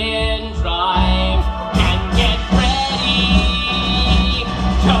car in drive and get ready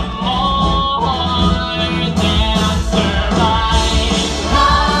to more than survive.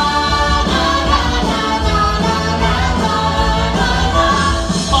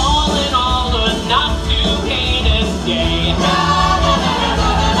 All in all, a not too heinous day.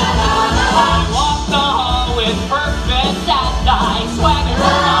 I walk the hall with purpose as I swagger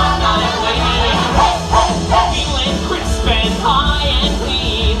on my way. Feeling crisp and high and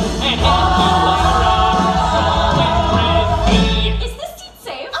clean, and so with me. Is this seat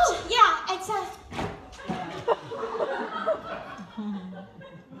saved? Oh, yeah, it's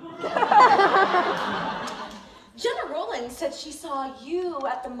Jenna Rowland said she saw you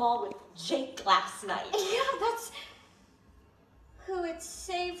at the mall with Jake last night. Yeah, that's who it's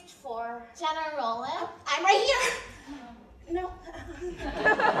saved for. Jenna Rowland? I'm right here. No.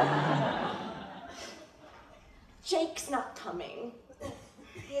 Jake's not coming.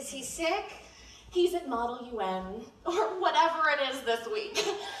 Is he sick? He's at Model UN, or whatever it is this week.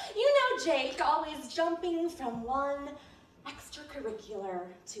 You know Jake, always jumping from one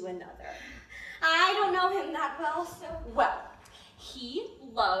extracurricular to another. I don't know him that well, so... Well, he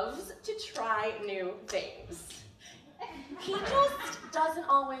loves to try new things. He just doesn't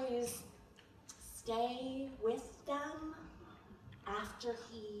always stay with them after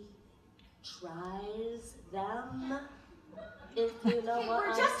he tries them. If you know what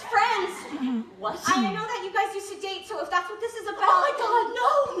We're I'm just friends. What? I know that you guys used to date, so if that's what this is about. Oh my God,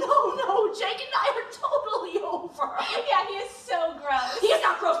 no. Jake and I are totally over. Yeah, he is so gross. He is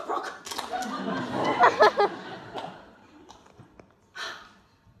not gross, Brooke.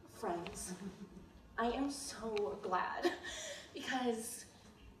 Friends, I am so glad because,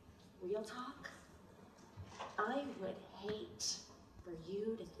 real talk, I would hate for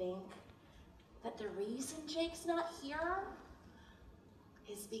you to think that the reason Jake's not here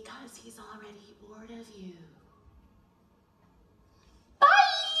is because he's already bored of you. Bye!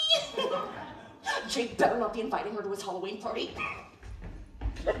 Jake better not be inviting her to his Halloween party.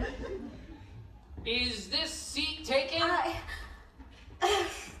 Is this seat taken?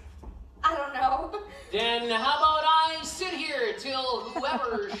 I don't know. Then how about I sit here till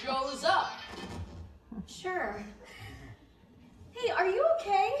whoever shows up? Sure. Hey, are you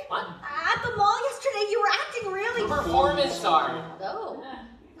okay? What? At the mall yesterday, you were acting really... Performance art. Oh,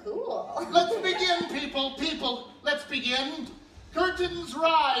 cool. Let's begin, people. Let's begin. Curtains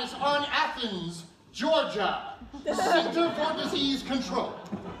rise on Athens, Georgia. Center for Disease Control.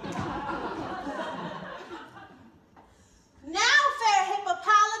 Now, fair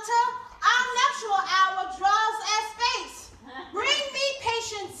Hippolyta, our nuptial hour draws at space. Bring me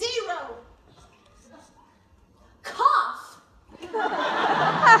patient 0. Cough!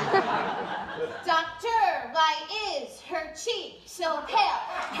 Doctor, why is her cheek so pale?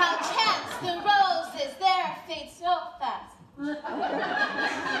 How chance the roses there fade so fast?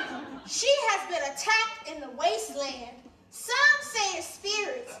 She has been attacked in the wasteland. Some say it's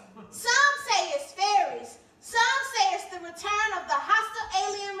spirits, some say it's fairies, some say it's the return of the hostile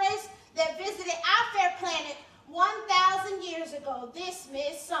alien race that visited our fair planet 1,000 years ago this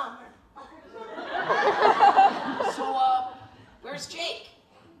midsummer. So, where's Jake?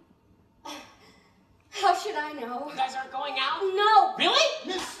 How should I know? You guys aren't going out? No! Really?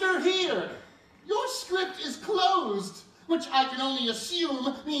 Mr. Here, your script is closed, which I can only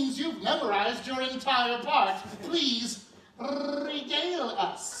assume means you've memorized your entire part. Please, regale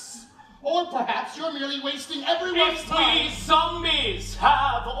us. Or perhaps you're merely wasting everyone's time. If we zombies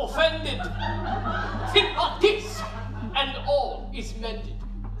have offended, think not this, and all is mended.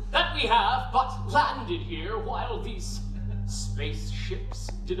 That we have but landed here while these spaceships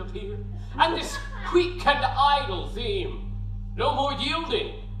did appear. And this quick and idle theme, no more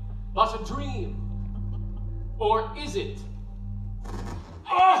yielding, but a dream. Or is it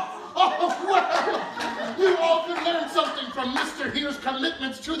Oh, well, you all can learn something from Mr. Here's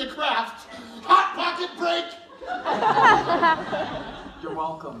commitments to the craft. Hot Pocket break. You're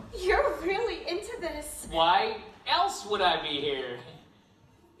welcome. You're really into this. Why else would I be here?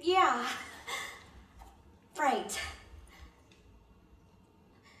 Yeah. Right.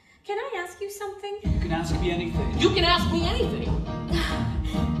 Can I ask you something? You can ask me anything. You can ask me anything.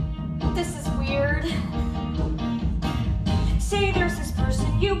 This is weird. Say there's this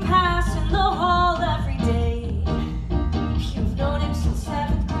person you pass in the hall every day. You've known him since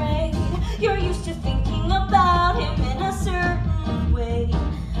 7th grade. You're used to thinking about him in a certain way,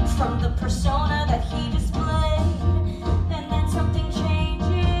 from the persona that he displayed. And then something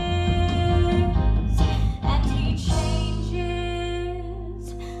changes, and he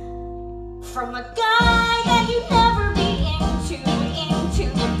changes from a guy that you'd never be into a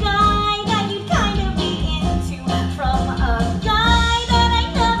guy that you'd kind of be into, from a guy that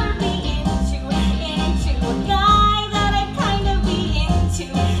I'd never be into a guy that I'd kind of be into.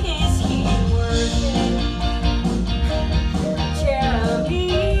 Is he worth it? Jeremy,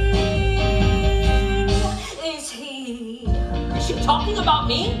 is he? Is she talking about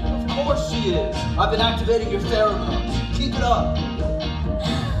me? Of course she is. I've been activating your pheromones. Keep it up.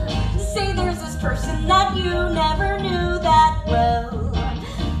 Say there's this person that you never knew that well.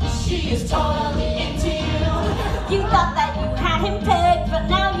 She is totally into you. You thought that you had him pegged, but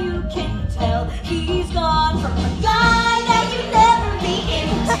now you can tell he's gone from a guy that you'd never be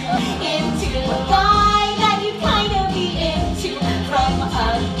into a guy that you'd kind of be into, from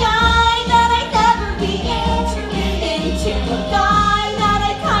a guy that I'd never be into a guy that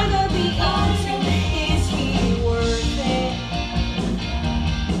I'd kind of be into. Is he worth it?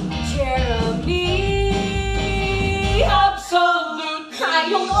 Jeremy, Absolutely. I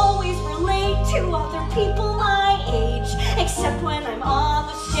don't always relate to other people my age, except when I'm on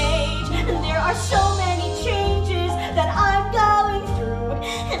the stage. And there are so many changes that I'm going through.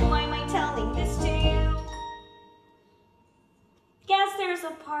 And why am I telling this to you? Guess there's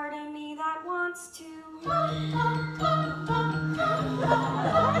a part of me that wants to.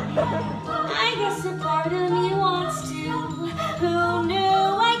 I guess a part of me wants to. Who knew?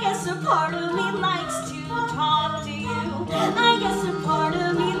 I guess a part of me likes to talk to you. I guess a part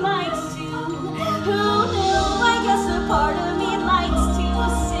of me likes to. Who knew? I guess a part of me likes to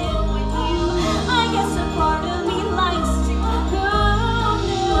sit with you. I guess a part of me likes to. Who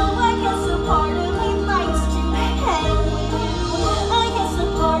knew? I guess a part of me likes to hang with you. I guess a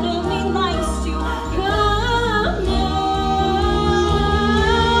part of me likes to. Who knew?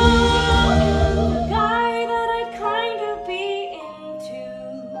 The guy that I'd kind of be into.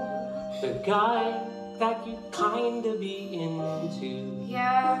 The guy that you kind of be into.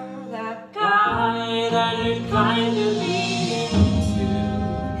 Yeah, that Guy that you kind of be into.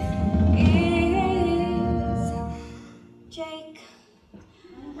 is Jake.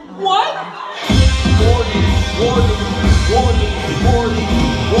 What?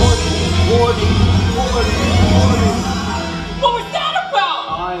 What was that about?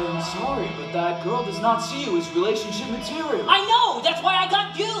 I'm sorry, but that girl does not see you as relationship material. I know, that's why I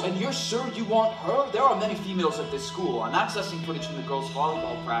got you. And you're sure you want her? There are many females at this school. I'm accessing footage from the girls'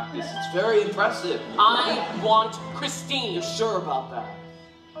 volleyball practice. It's very impressive. I want Christine. You're sure about that?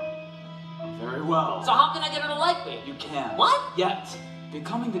 Very well. So how can I get her to like me? You can't. What? Yet.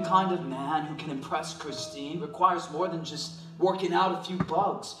 Becoming the kind of man who can impress Christine requires more than just working out a few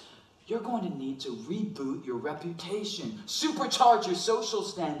bugs. You're going to need to reboot your reputation, supercharge your social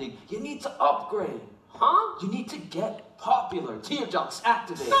standing. You need to upgrade. Huh? You need to get popular. Tear ducts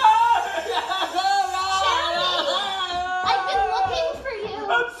activate. I've been looking for you.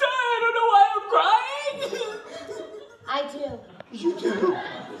 I'm sorry, I don't know why I'm crying. I do. You do?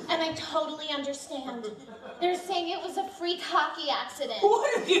 And I totally understand. They're saying it was a freak hockey accident.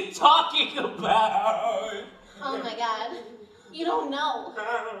 What are you talking about? Oh my god. You don't know.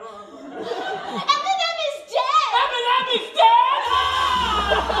 Eminem is dead! Eminem is dead!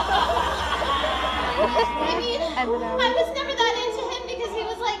 I mean, I was never that into him because he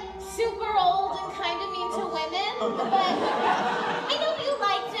was like super old and kind of mean to women, but I know you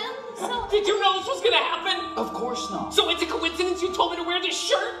liked him, so... Did you know this was gonna happen? Of course not. So it's a coincidence you told me to wear this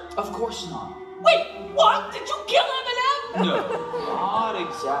shirt? Of course not. Wait, what? Did you kill Eminem? No, not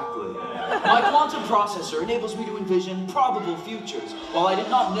exactly. My quantum processor enables me to envision probable futures. While I did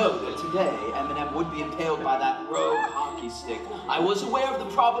not know that today Eminem would be impaled by that rogue hockey stick, I was aware of the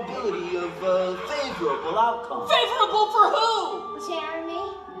probability of a favorable outcome. Favorable for who?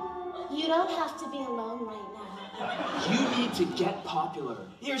 Jeremy, you don't have to be alone right now. You need to get popular.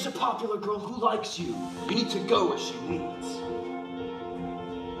 Here's a popular girl who likes you. You need to go where she leads.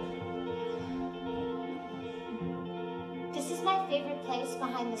 favorite place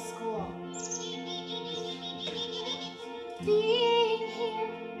behind the school. Being here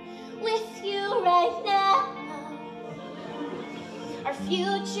with you right now. Our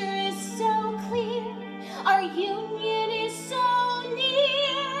future is so clear. Our union is so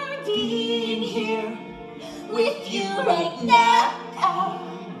near. Being here with you right now.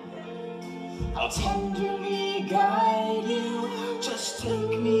 I'll tenderly guide you. Just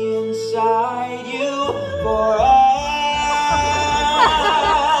take me inside you forever.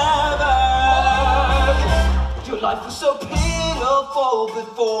 Your life was so pitiful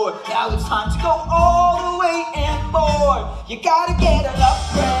before. Now it's time to go all the way and more. You gotta get an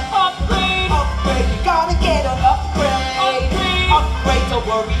upgrade. Upgrade. Upgrade. You gotta get an upgrade. Upgrade. Upgrade. Don't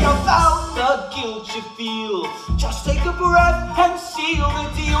worry about the guilt you feel. Just take a breath and seal the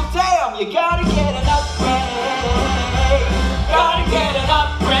deal. Damn, you gotta get an upgrade. Gotta get an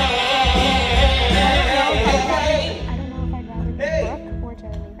upgrade. Hey. Brooke or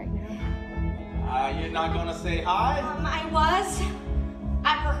Jeremy right now. You're not gonna say hi? I was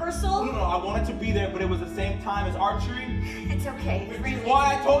at rehearsal. No, I wanted to be there, but it was the same time as archery. It's okay. Which is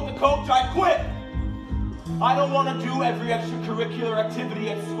why I told the coach I quit. I don't want to do every extracurricular activity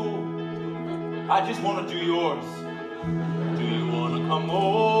at school. I just want to do yours. Do you want to come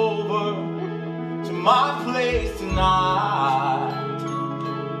over to my place tonight?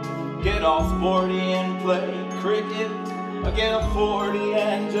 Get all sporty and play cricket. Or get a 40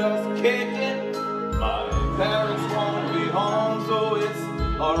 and just kick it. My parents won't be home, so it's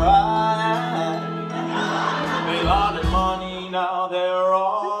alright. They lost their money, now they're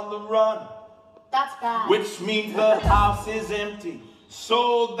on the run. That's bad. Which means the house is empty,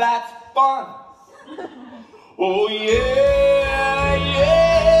 so that's fun. Oh yeah, yeah.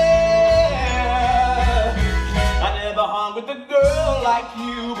 I never hung with a girl like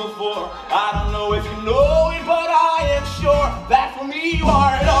you before. I don't know if you know it, but I am sure that for me you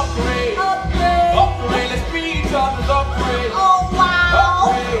are an upgrade. Upgrade. Upgrade, let's be each other's upgrade. Oh wow.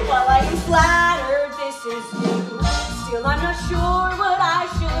 Upgrade. Well, I am flattered this is you. Still, I'm not sure what I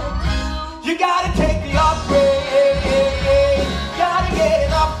should do. You gotta take the upgrade. Gotta get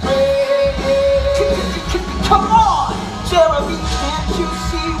an upgrade. Come on, Jeremy, can't you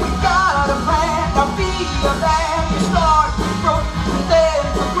see we got a plan? Now be a man, you start with growth, and then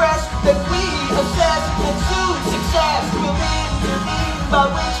progress, then we assess, and soon success will intervene, by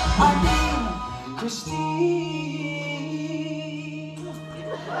which I mean Christine.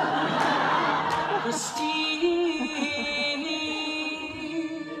 Christine.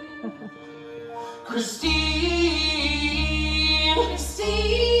 Christine. Christine.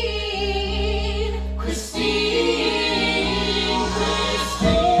 Christine.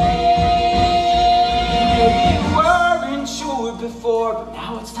 Christine. Maybe you weren't sure before, but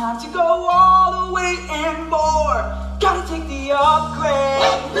now it's time to go all the way and more. Gotta take the upgrade.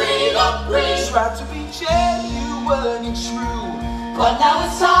 Upgrade, upgrade. Try to be genuine and true, but now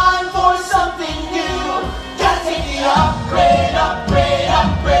it's time for something new. Gotta take the upgrade, upgrade,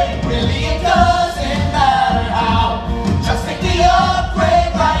 upgrade. Really, it doesn't matter how. Just take the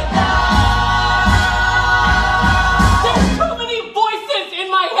upgrade right now. There's too many voices in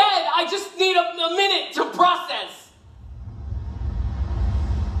my head. I just need a minute to process.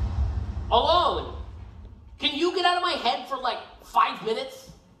 Alone. Can you get out of my head for like 5 minutes?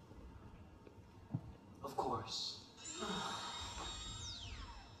 Of course.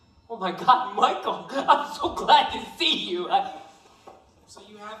 Oh my God, Michael, I'm so glad to see you. So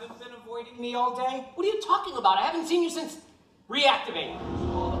you haven't been avoiding me all day? What are you talking about? I haven't seen you since reactivating.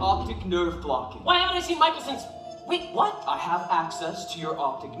 Called optic nerve blocking. Why haven't I seen Michael since... Wait, what? I have access to your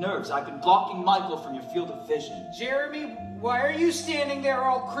optic nerves. I've been blocking Michael from your field of vision. Jeremy, why are you standing there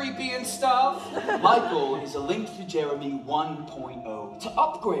all creepy and stuff? Michael is a link to Jeremy 1.0. To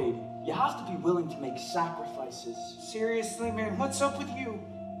upgrade, you have to be willing to make sacrifices. Seriously, man, what's up with you?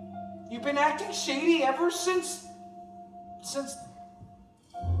 You've been acting shady ever since...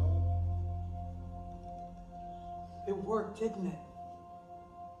 It worked, didn't it?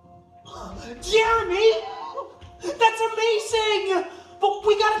 Jeremy! That's amazing! But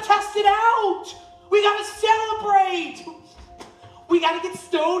we gotta test it out! We gotta celebrate! We gotta get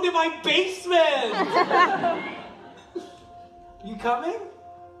stoned in my basement! You coming?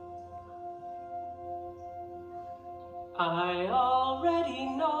 I already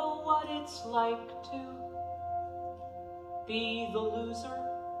know what it's like to be the loser.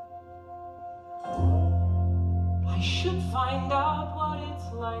 I should find out what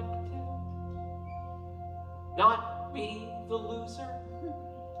it's like to not be the loser,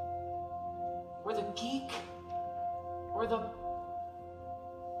 or the geek, or the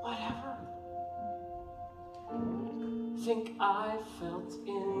whatever. think I felt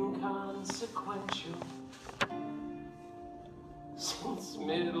inconsequential since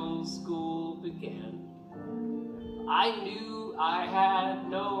middle school began. I knew I had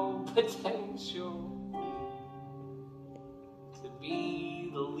no potential to be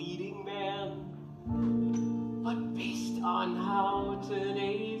the leading man, but based on how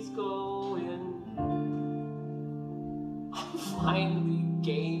today's going, I'm finally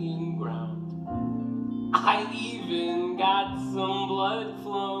gaining ground. I even got some blood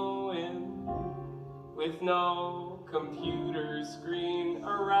flowing with no computer screen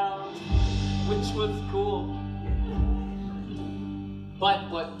around, which was cool.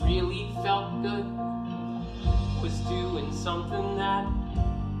 But what really felt good was doing something that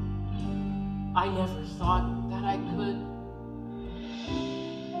I never thought that I could.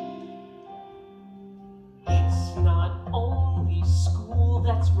 It's not only school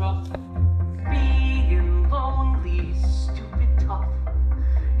that's rough, being lonely, stupid tough.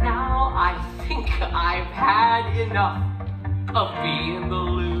 Now I think I've had enough of being the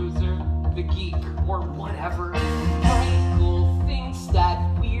loser, the geek, or whatever. Michael thinks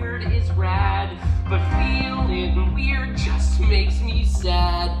that weird is rad, but feeling weird just makes me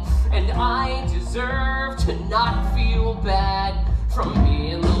sad. And I deserve to not feel bad from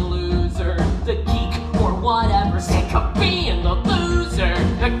being the loser, the geek, or whatever. Sick of being the loser,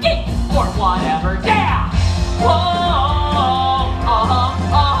 the geek, or whatever. Yeah! Whoa!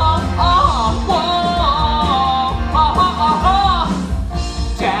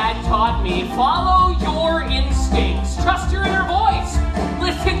 Dad taught me, follow your instincts, trust your inner voice,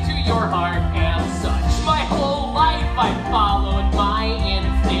 listen to your heart and such. My whole life I followed my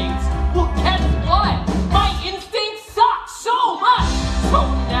instincts. Well, guess what? My instincts suck so much. So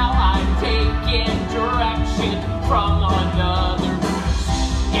now I'm taking direction from another roost.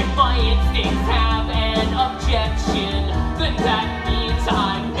 If my instincts have an objection, then that means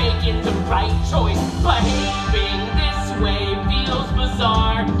I'm making the right choice. Behaving this way feels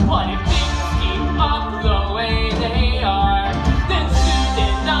bizarre, but if things keep up the way they are, then soon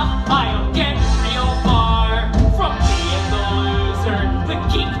enough I'll get real far from being the loser, the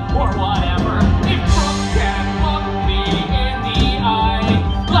geek, or whatever. If Brooke can look me in the eye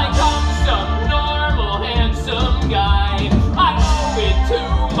like I'm some normal handsome guy, I owe it to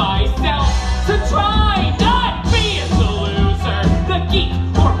myself to try not being the loser, the geek,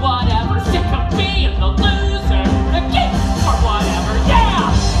 or whatever. Sick of being the loser, the geek, or whatever.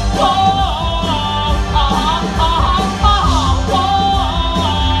 Yeah! Whoa!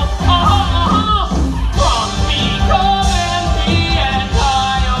 From becoming the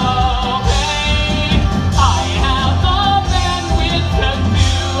anti-obey, I have the bandwidth to do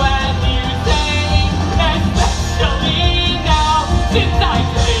as you say, especially now since I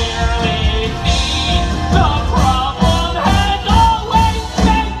clearly see the problem has always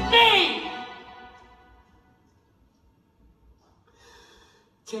been me.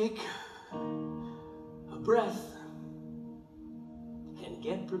 Take a breath and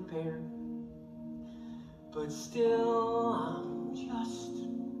get prepared. But still, I'm just a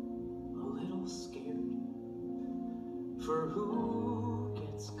little scared for who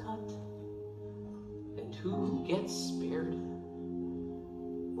gets cut and who gets spared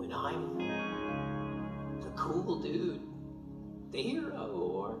when I'm the cool dude, the hero,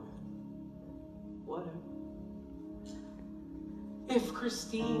 or whatever. If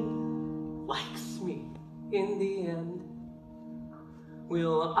Christine likes me in the end,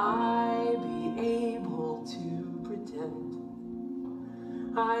 will I be able to pretend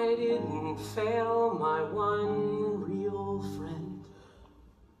I didn't fail my one real friend?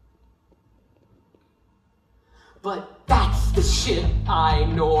 But that's the shit I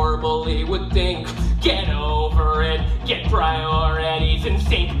normally would think. Get over it, get priorities in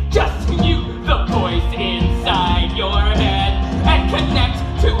sync. Just mute the voice inside your head and connect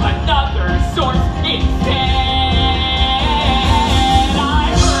to another source instead.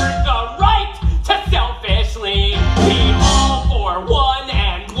 I earned the right to selfishly be all for one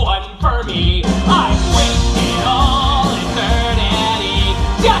and one for me. I've wasted all eternity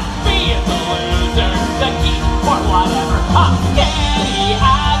just being the loser, the geek, or whatever. I'm steady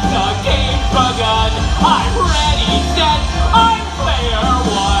as the game's begun. I'm ready, set, I'm player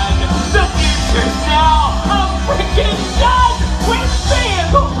one. The future's now, I'm freaking done with being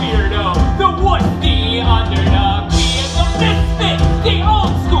the weirdo, the would-be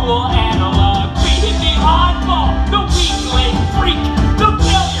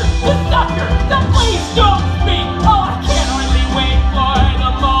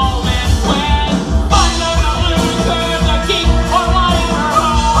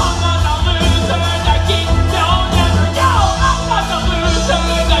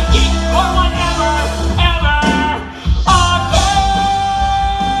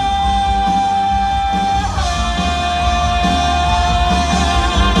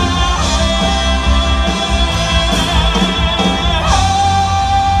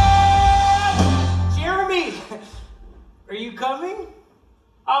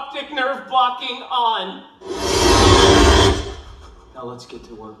Now let's get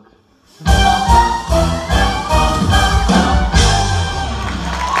to work.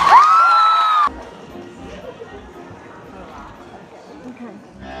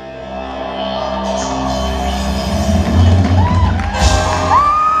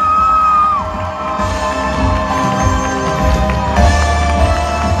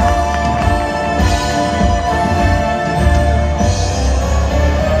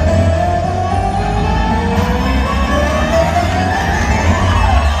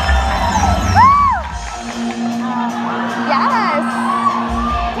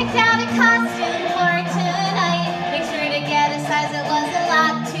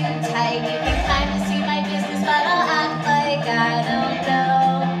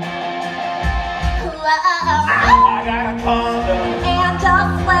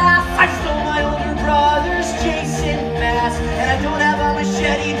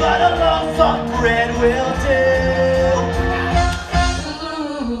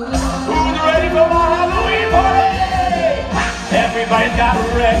 Everybody's got a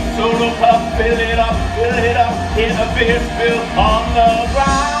red solo cup, fill it up, in a beer spill on the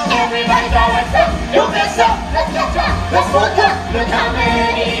ground. Everybody's always up, don't mess up, let's get drunk, let's work up. Look how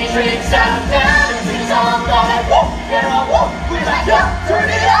many drinks I'm down, and sing a song like whoop, get on whoop, we like up, turn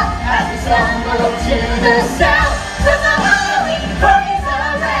it up, as we stumble to the sound. Cause the Halloween party's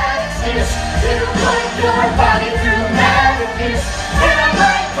a rad excuse to put your body through mad abuse. And I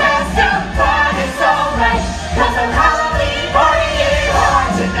might pass out, but it's alright, cause I'm Halloween partying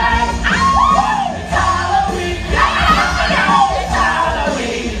hard tonight. It's Halloween, it's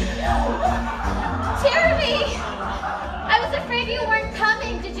Halloween. Jeremy! I was afraid you weren't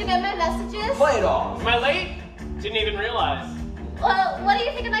coming. Did you get my messages? Play it off. Am I late? Didn't even realize. Well, what do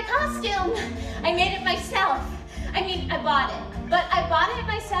you think of my costume? I made it myself. I mean, I bought it, but I bought it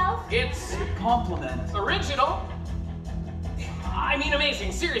myself. It's a compliment. Original. I mean,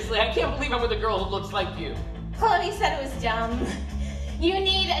 amazing. Seriously, I can't believe I'm with a girl who looks like you. Chloe said it was dumb. You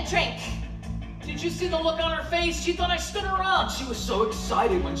need a drink. Did you see the look on her face? She thought I stood her up. She was so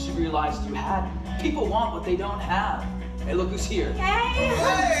excited when she realized you had it. People want what they don't have. Hey, look who's here. Hey!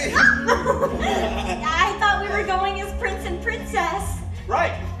 Hey! I thought we were going as Prince and Princess.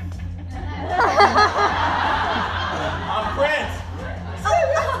 Right. I'm Prince. Oh,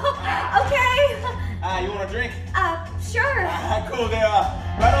 okay. You want a drink? Sure. Cool. They're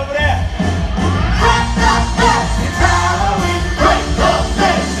right over there. It's Halloween, break the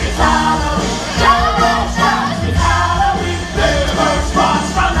face, it's Halloween, it's Halloween, they're the first spots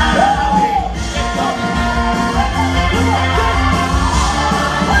from Halloween.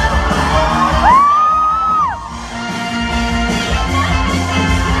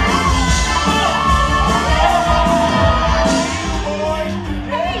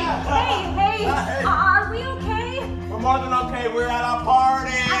 Hey, are we okay? We're more than okay. We're at a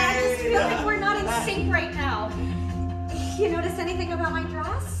party. I just feel like we're not in sync right now. You notice anything about my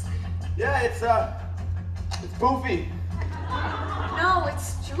dress? Yeah, it's Poofy. No,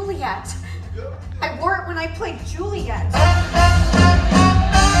 it's Juliet. I wore it when I played Juliet.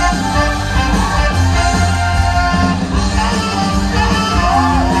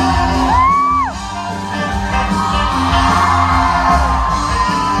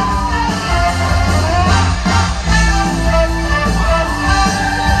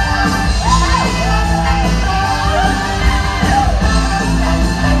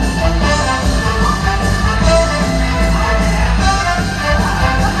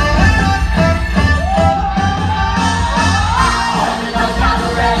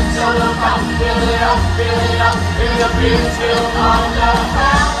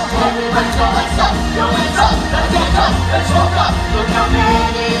 Everybody's going up, let's get up, let's walk up. Look how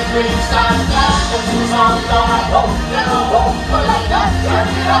many drinks I've got. Let's do songs like whoa, we're like that, turn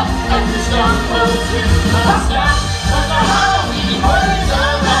it up, and just stumble to the sound. Cause the Halloween party's a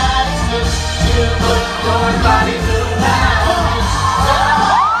mad excuse to put your body through hell.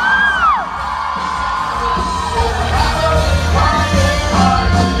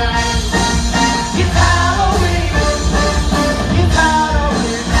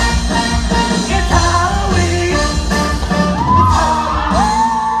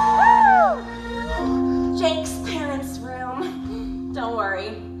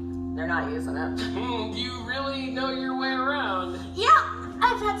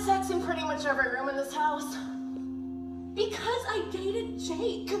 Every room in this house. Because I dated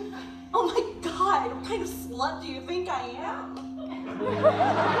Jake. Oh my God, what kind of slut do you think I am?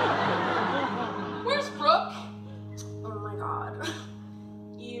 Where's Brooke? Oh my God.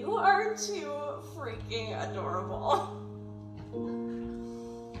 You are too freaking adorable.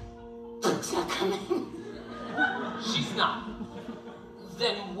 Brooke's not coming. She's not.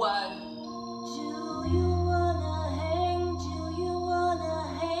 Then what? Do you wanna hang? Do you wanna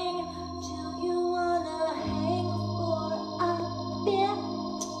hang? Do you wanna hang for a bit?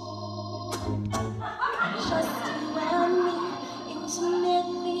 Just you and me,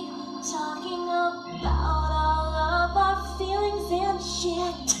 intimately, talking about all of our feelings and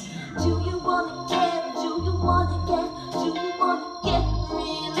shit. Do you wanna get? Do you wanna get? Do you wanna get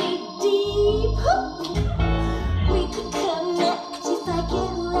really deep? We could connect if I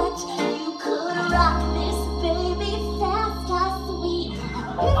get wrecked. You could rock this baby fast as sweet.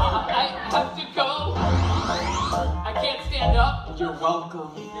 I have to go. I can't stand up. You're welcome.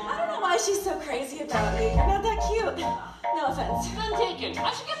 I don't know why she's so crazy about me. You're not that cute. No offense. None taken.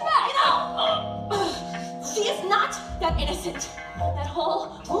 I should get back. She is not that innocent. That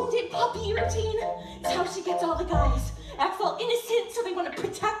whole wounded puppy routine is how she gets all the guys. Acts all innocent so they want to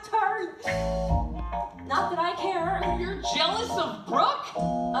protect her. Not that I care. You're jealous of Brooke?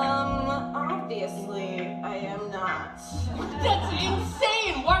 Obviously, I am not. That's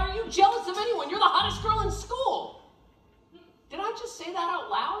insane! Why are you jealous of anyone? You're the hottest girl in school! Did I just say that out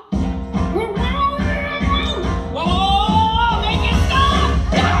loud? Whoa! Make it stop!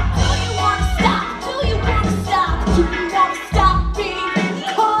 Do you wanna stop? Do you wanna stop? Do you wanna stop being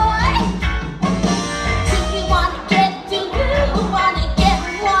coy? Do you wanna get? Do you wanna get?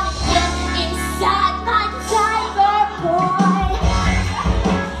 Wanna get inside my diaper, boy?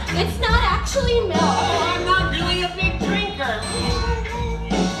 It's not actually milk. I'm not really a big drinker.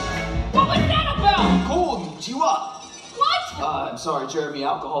 What was that about? Cool, you up? What? I'm sorry, Jeremy.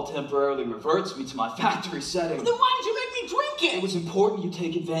 Alcohol temporarily reverts me to my factory setting. Then why did you make me drink It it? was important you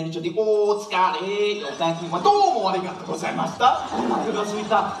take advantage of the old Scotty. Thank you. どうもありがとうございました。お腹が空い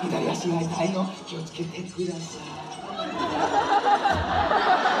た左足が痛いの気をつけてください。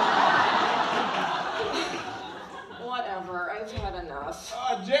Whatever, I've had enough.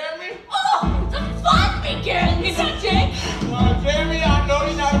 Jeremy? Oh, the fun begins. Is that Jake? Jeremy, I know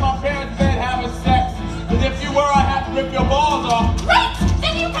you're not in my parents' bed having sex, but if you were, I'd have to rip your balls off. Great!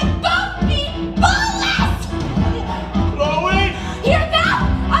 Then you can both be ballless! Chloe! Here now,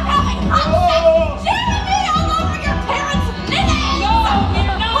 I'm having hot sex! Jeremy all over your parents' linens! No,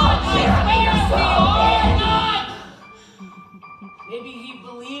 we're not! I Jeremy, swear you're so we are big. not! Maybe he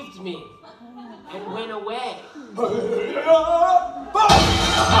believed me and went away.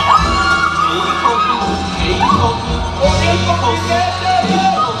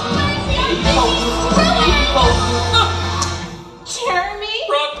 Jeremy?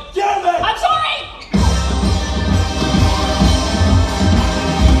 Brooke! Jeremy! I'm sorry!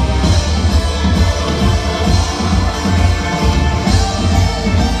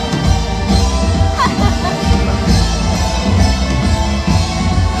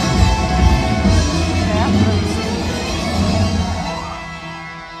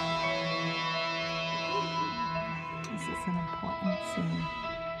 This is an important scene.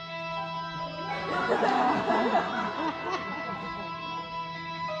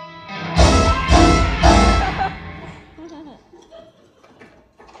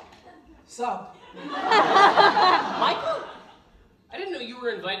 Sup? Michael? I didn't know you were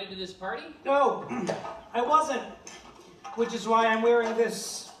invited to this party. No, I wasn't. Which is why I'm wearing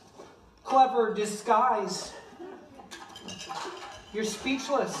this clever disguise. You're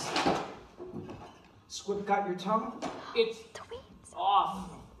speechless. Squib got your tongue? It's off.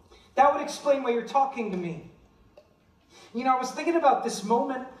 That would explain why you're talking to me. You know, I was thinking about this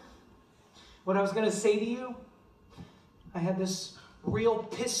moment. What I was going to say to you. I had this real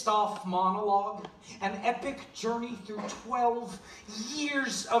pissed off monologue. An epic journey through 12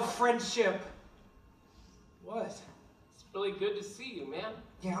 years of friendship. What? It's really good to see you, man.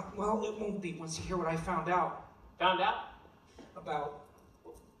 Yeah, well, it won't be once you hear what I found out. Found out? About...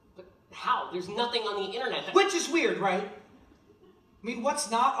 But how? There's nothing on the internet that... Which is weird, right? I mean, what's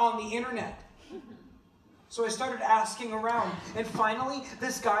not on the internet? So I started asking around, and finally,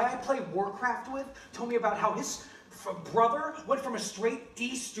 this guy I play Warcraft with told me about how his brother went from a straight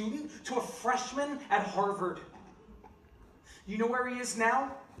D student to a freshman at Harvard. You know where he is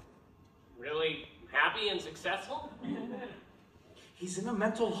now? Really happy and successful? He's in a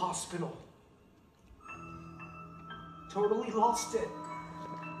mental hospital. Totally lost it.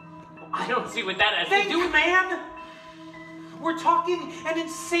 I don't see what that has Think, to do with... man! We're talking an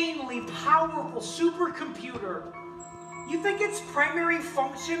insanely powerful supercomputer. You think its primary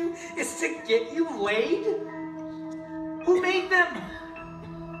function is to get you laid? Who made them?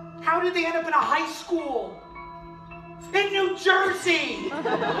 How did they end up in a high school? In New Jersey!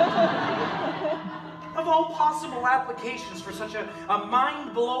 Of all possible applications for such a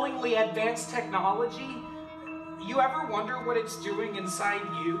mind-blowingly advanced technology, You ever wonder what it's doing inside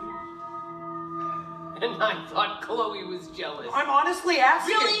you? And I thought Chloe was jealous. I'm honestly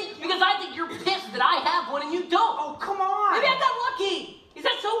asking. Really? Because I think you're pissed that I have one and you don't. Oh, come on. Maybe I got lucky. Is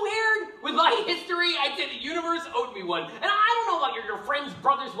that so weird? With my history, I'd say the universe owed me one. And I don't know about your friends,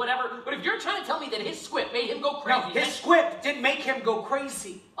 brothers, whatever, but if you're trying to tell me that his squip made him go crazy... No, his squip didn't make him go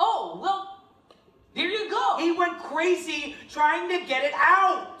crazy. Oh, well, there you go. He went crazy trying to get it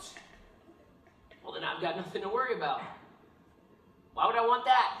out. Well, then I've got nothing to worry about. Why would I want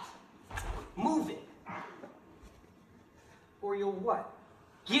that? Move it. Or you'll what?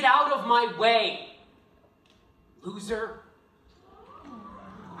 Get out of my way, loser.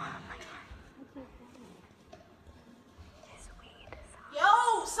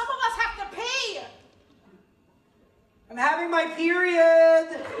 Yo, some of us have to pee. I'm having my period.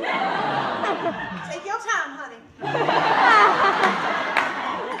 Take your time, honey.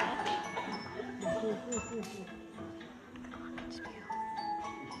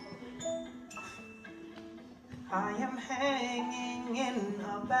 I am hanging in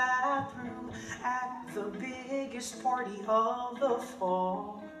a bathroom at the biggest party of the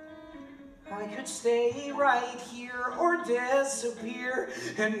fall. I could stay right here or disappear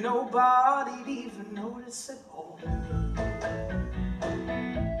and nobody'd even notice at all.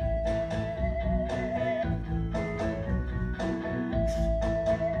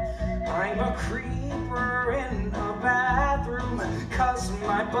 I'm a creeper in a bathroom 'cause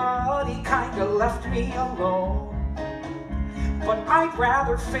my buddy kinda left me alone. But I'd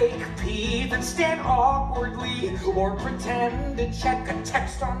rather fake pee than stand awkwardly or pretend to check a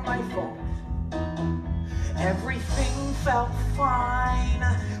text on my phone. Everything felt fine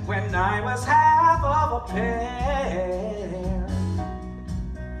when I was half of a pair.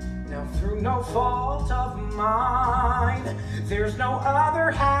 Now through no fault of mine, there's no other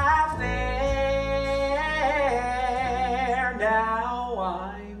half there. Now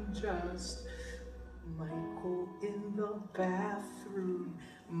I'm just Michael in the bathroom,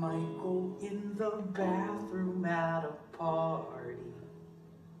 Michael in the bathroom at a party.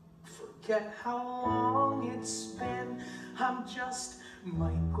 Forget how long it's been, I'm just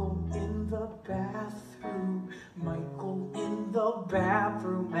Michael in the bathroom, Michael in the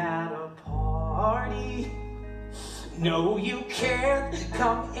bathroom at a party. No, you can't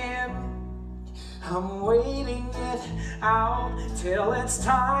come in, I'm waiting it out till it's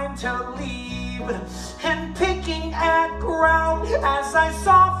time to leave and picking at ground as I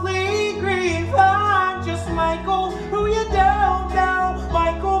softly grieve. I'm just Michael, who you don't know,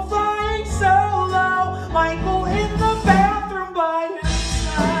 Michael flying solo, Michael in the bathroom by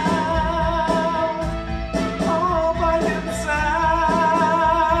himself, all by himself.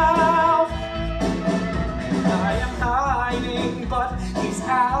 I am hiding, but he's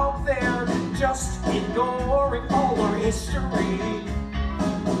out there, just ignoring all our history.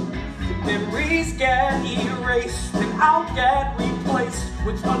 Memories get erased and I'll get replaced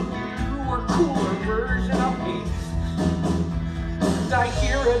with a newer, cooler version of me. And I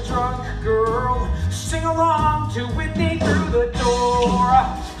hear a drunk girl sing along to Whitney through the door.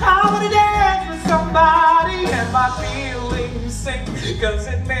 I wanna dance with somebody and my feelings sink, 'cause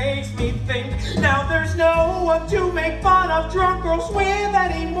it makes me think now there's no one to make fun of drunk girls with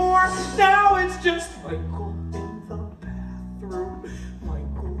anymore. Now it's just Michael in the bathroom,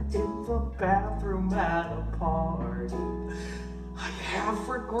 Michael in the bathroom at a party. I half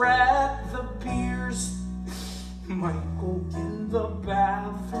regret the beers. Michael in the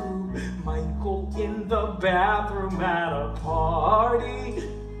bathroom, Michael in the bathroom at a party.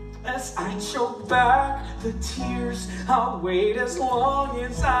 As I choke back the tears, I'll wait as long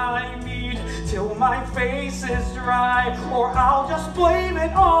as I need till my face is dry, or I'll just blame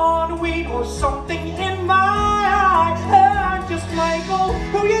it on weed or something in my eye. I'm just Michael,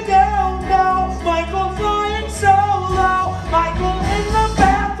 who you don't know, Michael flying solo, Michael in the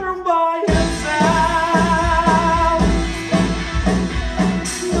bathroom by himself.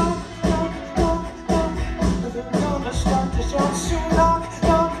 Knock, knock, knock, knock, they're gonna start the show soon. Knock,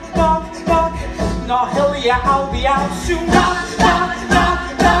 knock, knock, knock, no, hell yeah, I'll be out soon. Knock, knock, knock,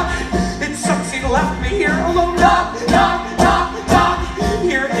 knock, it sucks he left me here alone. Knock, knock, knock, knock,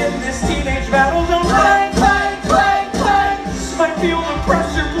 here in this teenage battle zone. Clang, clang, clang, clang, I feel the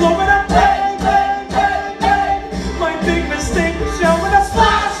pressure blowing up. Bang, bang, bang, bang, my big mistake was showing up.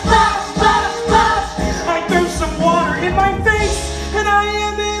 Splash, splash, splash, splash, I threw some water in my face and I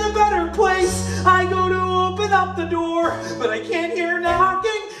am in a better place. I go to open up the door, but I can't hear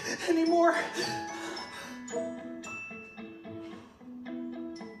knocking anymore.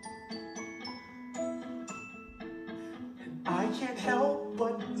 And I can't help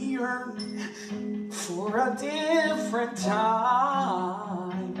but yearn for for a different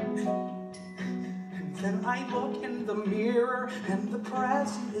time. And then I look in the mirror and the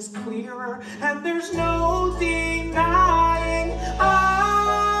present is clearer, and there's no denying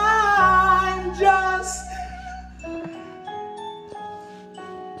I'm just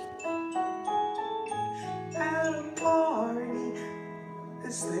at a party.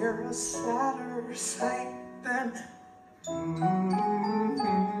 Is there a sadder sight than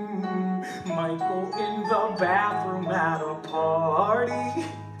Michael in the bathroom at a party?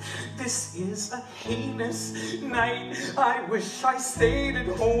 This is a heinous night. I wish I stayed at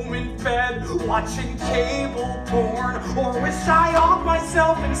home in bed watching cable porn, or wish I off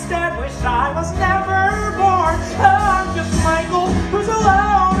myself instead. Wish I was never born. I'm just Michael who's a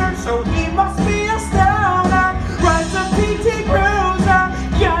loner, so he must be a stoner. Rides a PT Cruiser,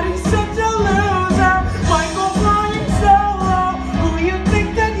 God, he's such a loser. Michael flying solo, who you think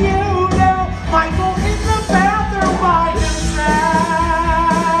that you know? Michael in the bathroom by himself,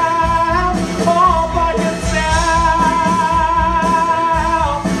 all by himself,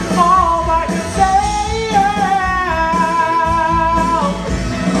 all by himself.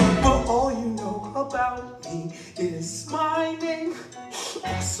 But all you know about me is my name.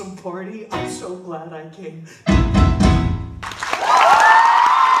 Awesome party, I'm so glad I came.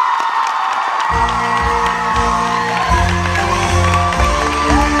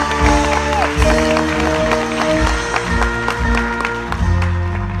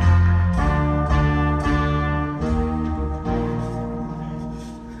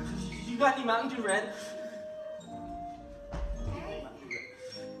 You got any Mountain Dew Red?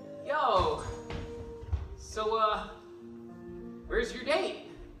 Yo. So, where's your date?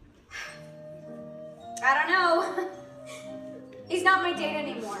 I don't know. He's not my date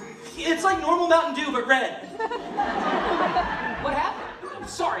anymore. It's like normal Mountain Dew, but red. What happened? I'm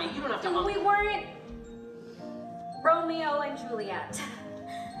sorry, you don't have to. We weren't Romeo and Juliet.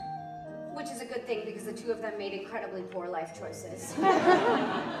 Which is a good thing because the two of them made incredibly poor life choices.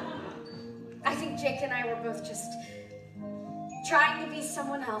 I think Jake and I were both just trying to be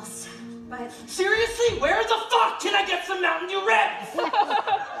someone else, but... Seriously? Where the fuck can I get some Mountain Dew Red?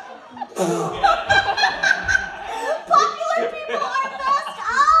 Popular people are messed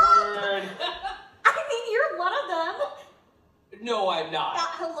up! Word. I mean, you're one of them. No, I'm not.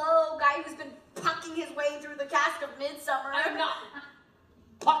 Hello, guy who's been pucking his way through the cast of Midsummer. I'm not.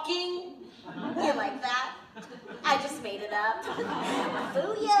 Pucking? You like that? I just made it up.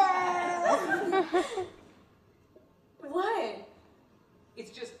 Booyah! What?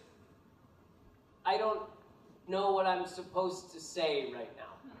 It's just, I don't know what I'm supposed to say right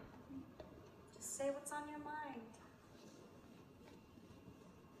now. Just say what's on your mind.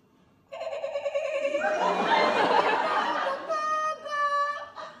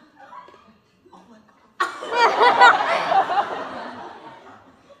 Oh my God.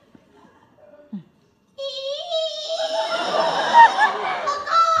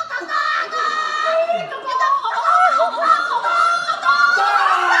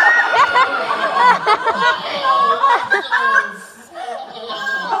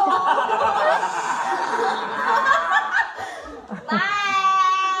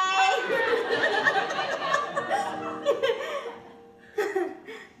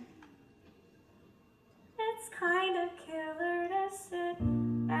 It's kind of killer to sit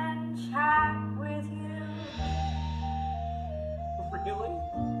and chat with you. Really?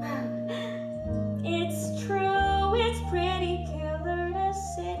 It's true, it's pretty killer to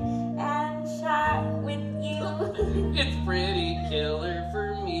sit and chat with you. It's pretty killer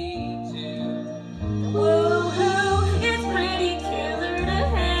for me too. Woohoo, it's pretty killer to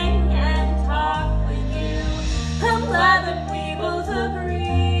hang and talk with you. I'm glad that we both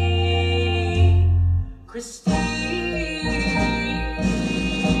agree. Christine,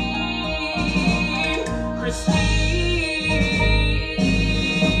 Christine,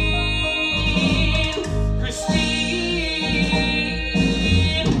 Christine,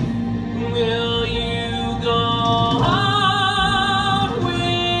 will you go out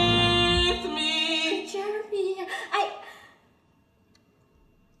with me? Jeremy,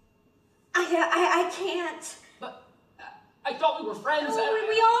 I can't. But I thought we were friends. No,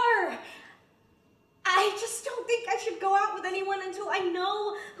 we are. I just don't think I should go out with anyone until I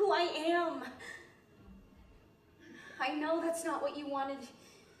know who I am. I know that's not what you wanted.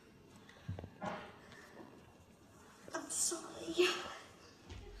 I'm sorry.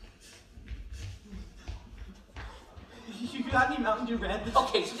 You got any Mountain Dew Red?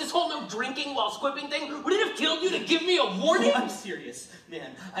 Okay, so this whole no drinking while squipping thing, would it have killed you to give me a warning? I'm serious,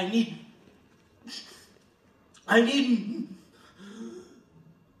 man. I need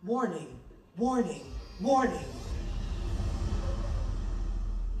warning. Morning.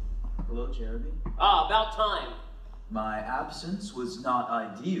 Hello, Jeremy. Ah, about time. My absence was not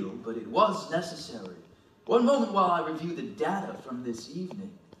ideal, but it was necessary. One moment while I review the data from this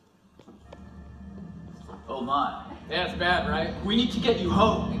evening. Oh my. Yeah, it's bad, right? We need to get you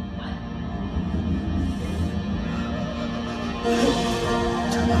home.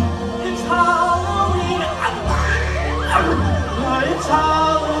 It's Halloween. It's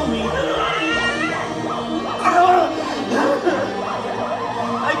Halloween.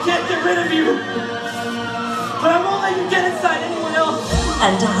 I can't get rid of you. But I won't let you get inside anyone else.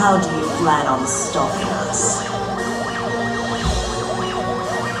 And how do you plan on stopping us?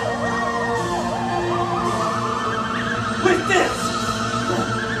 With this!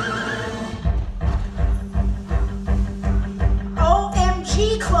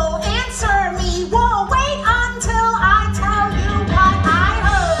 OMG, Chloe, answer me. Whoa, wait until I tell you what I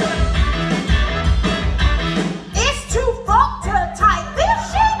heard. It's too fucked to type. This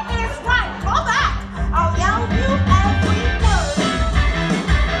shit is right. Go back. I'll yell you every word.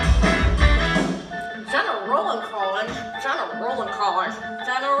 Jenna Rolling Colin. Jenna Rolling Colin.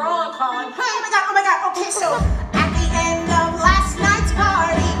 Jenna Rolling Colin. Oh my god. Okay, so at the end of last night's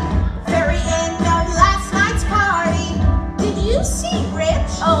party, very end of last night's party, did you see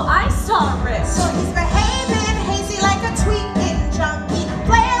Rich? Oh, I saw Rich. So he's behaving hazy like a tweaking junkie,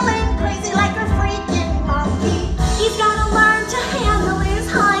 flailing crazy like a freaking monkey. He's gotta learn to handle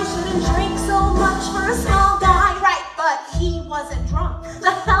his high. Shouldn't drink so much for a small guy. Right, but he wasn't drunk.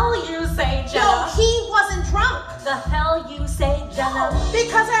 The hell you say, Jenna? No, he wasn't drunk. The hell you say, Jenna?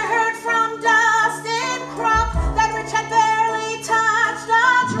 Because I heard from Dustin Crop that Rich had barely touched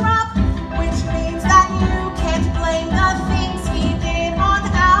a drop, which means that you can't blame the things he did on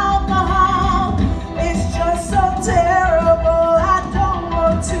alcohol. It's just so terrible, I don't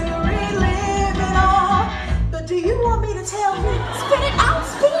want to relive it all. But do you want me to tell you? Spit it out,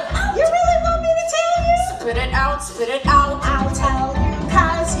 spit it out. You really want me to tell you? Spit it out, spit it out. I'll tell you,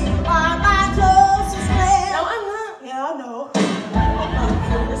 cause you are my closest friend. No, I'm not. Yeah, I know.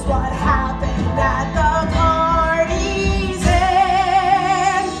 Here's what happened at the party's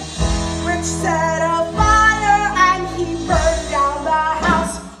end. Rich set a fire and he burned down the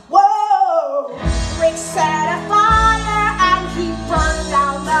house. Whoa! Rich set a fire and he burned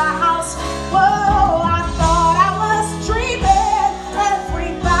down the house. Whoa! I thought I was dreaming.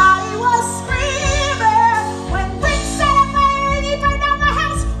 Everybody was screaming when Rich set a fire and he burned down the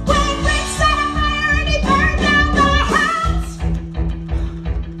house. When Rich set a fire and he burned down the house.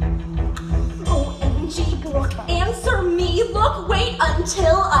 OMG, look, answer me. Look, wait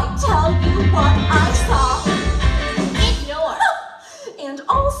until I tell you what I saw. Ignore. And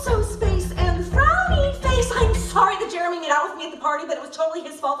also space and frowny face. I'm sorry that Jeremy made out with me at the party, but it was totally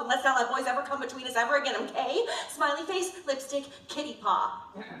his fault, and let's not let boys ever come between us ever again, okay? Smiley face, lipstick, kitty paw.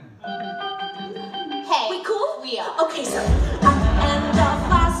 Hey, We cool? we are. Okay, so at the end of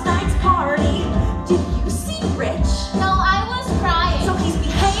last night's party, did you see Rich? No, I was crying. So he's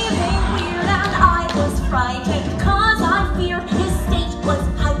behaving weird and I was frightened, cause I feared his state was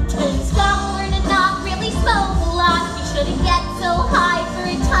heightened. He's gotta learn to not really smoke a lot. He shouldn't get so high for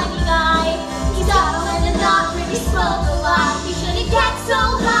a tiny guy. He's gotta learn to not really smoke a lot. He shouldn't get so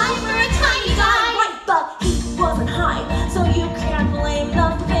high for a tiny guy. Right, but he wasn't high, so you can't blame the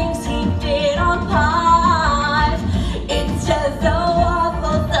things he did on pot. It's just so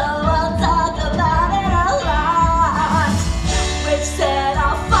awful, so I'll talk about it a lot. Rich set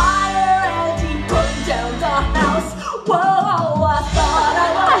a fire and he burned down the house. Whoa, I thought I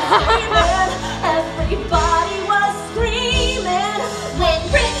was dreaming. Everybody was screaming. When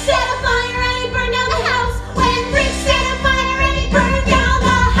Rick set a fire and he burned down the house. When Rick set a fire and he burned down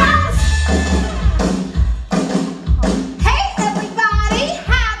the house. Hey everybody,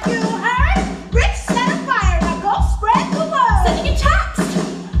 have you heard? Rich set a fire, now go spread the word. Sending a text.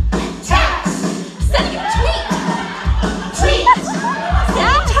 Text. Sending a tweet. Tweet. Sending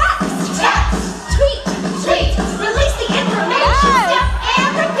a text. Text. Tweet. Tweet. Release the information. Step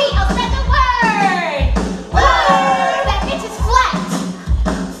and repeat. I'll send the word.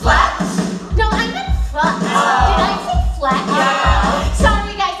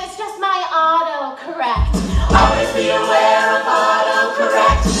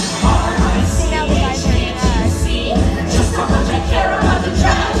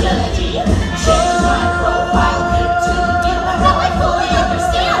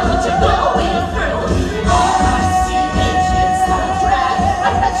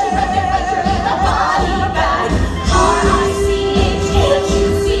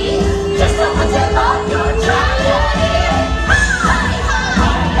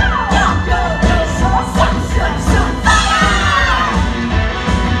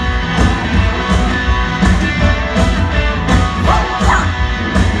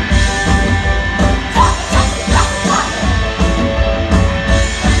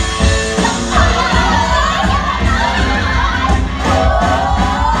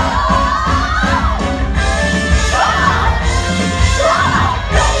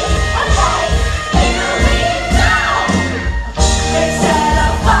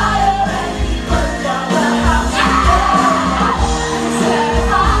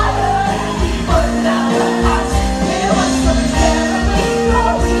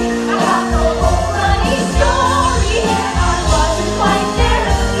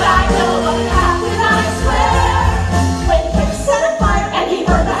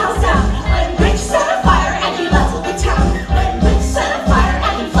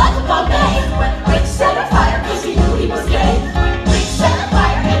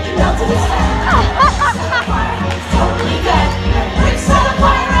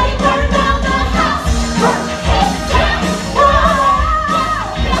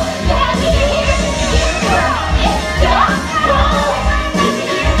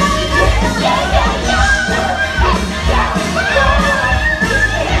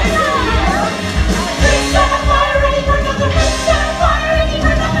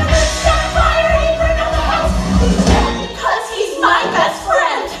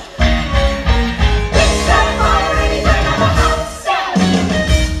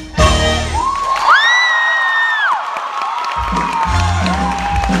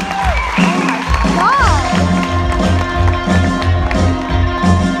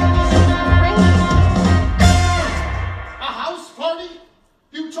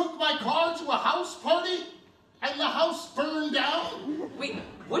 house party and the house burned down? Wait,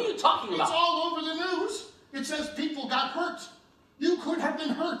 what are you talking about? It's all over the news. It says people got hurt. You could have been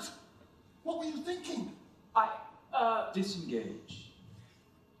hurt. What were you thinking? Disengage.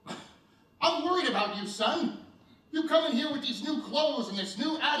 I'm worried about you, son. You come in here with these new clothes and this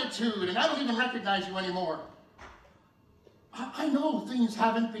new attitude, and I don't even recognize you anymore. I know things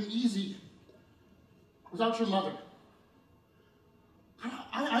haven't been easy without your mother.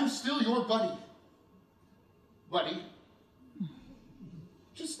 I'm still your buddy. Buddy,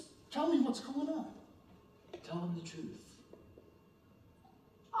 just tell me what's going on. Tell him the truth.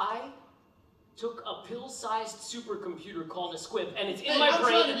 I took a pill-sized supercomputer called a Squib, and it's in Hey, my I'm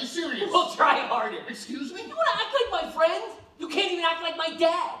brain. trying to be serious. We'll try harder. Excuse me? You want to act like my friend? You can't even act like my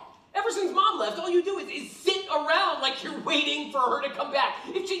dad. Ever since Mom left, all you do is sit around like you're waiting for her to come back.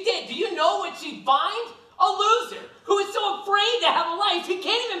 If she did, do you know what she'd find? A loser who is so afraid to have a life he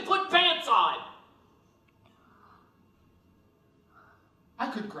can't even put pants on. I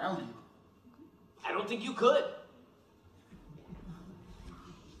could ground you. I don't think you could.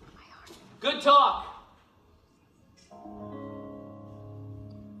 Good talk.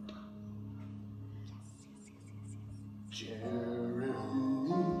 Jeremy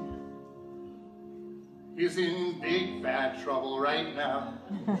is in big bad trouble right now.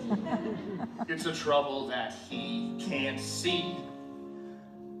 It's a trouble that he can't see.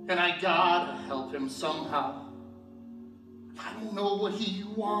 And I gotta help him somehow. I don't know what he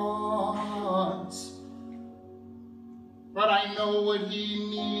wants, but I know what he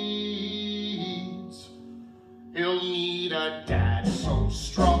needs. He'll need a dad so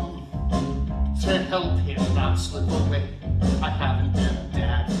strong to help him not slip away. I haven't been a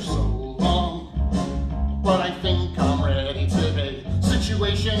dad for so long, but I think I'm ready today.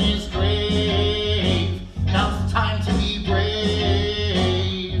 Situation is grave, now's the time to be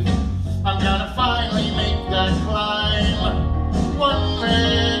brave. I'm gonna finally make that climb, one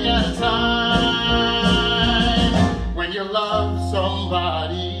leg at a time. When you love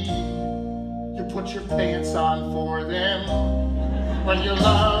somebody, you put your pants on for them. When you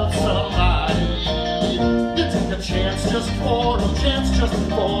love somebody, you take a chance just for them,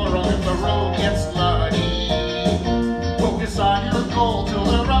 if the road gets muddy. Focus on your goal till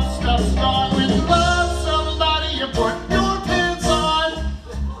the rough stuff's gone. When you love somebody, you put your pants on.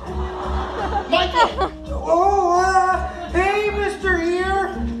 Michael! Hey, Mr. Here.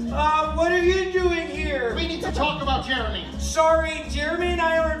 What are you doing here? We need to talk about Jeremy. Sorry, Jeremy and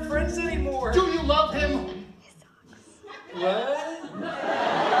I aren't friends anymore. Do you love him? What?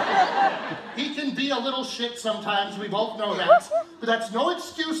 He can be a little shit sometimes, we both know that. But that's no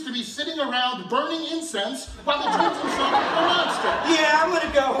excuse to be sitting around burning incense while he turns himself into a monster. Yeah, I'm gonna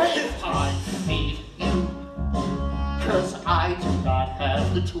go. I need you, cause I do not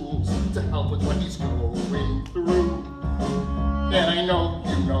have the tools to help with what he's going through. And I know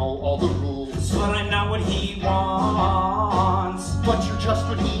you know all the rules. But I'm not what he wants. But you're just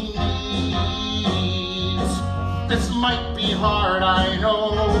what he needs. This might be hard, I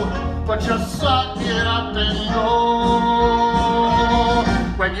know, but just suck it up and go.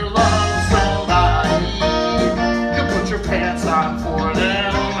 When you love somebody, you put your pants on for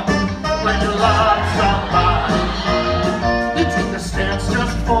them. When you love somebody, you take a stance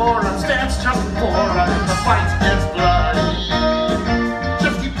just for them, if the fight gets bloody.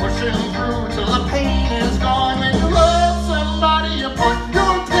 Just keep pushing through till the pain is gone. When you love somebody, you put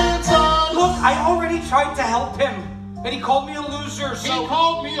your pants on. Look, I already tried to help him. And he called me a loser, so... He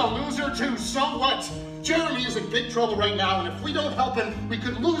called me a loser too, so what? Jeremy is in big trouble right now, and if we don't help him, we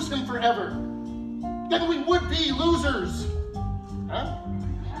could lose him forever. Then we would be losers. Huh?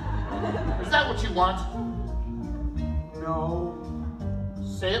 Is that what you want? No.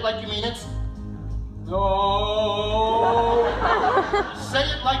 Say it like you mean it. No. Say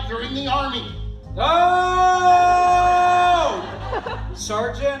it like you're in the army. No!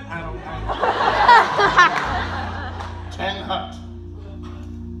 Sergeant? I don't know. 10 Hut.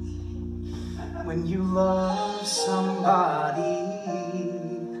 When you love somebody,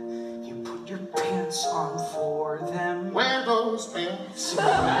 you put your pants on for them. Wear those pants.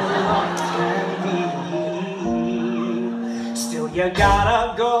 Still you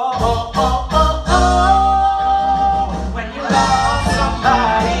gotta go. When you love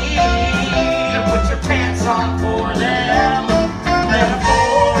somebody, you put your pants on for them.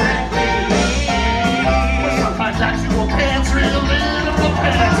 Sometimes actual pants, real literal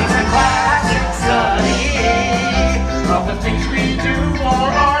pants. It's a classic study of the things we do for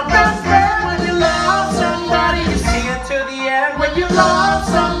our best friend. When you love somebody, you see it to the end. When you love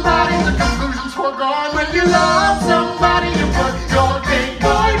somebody, the conclusion's foregone. When you love somebody, you put your big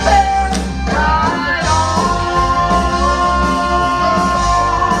boy pants on.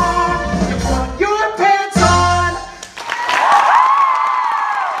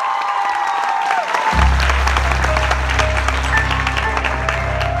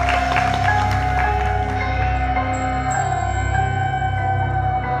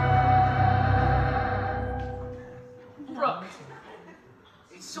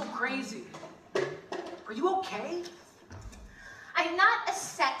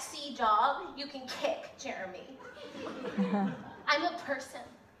 sexy dog you can kick, Jeremy. I'm a person.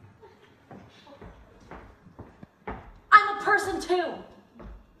 I'm a person too.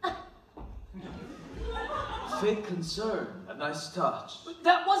 Fake concern. A nice touch.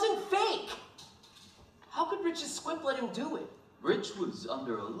 That wasn't fake. How could Rich's squip let him do it? Rich was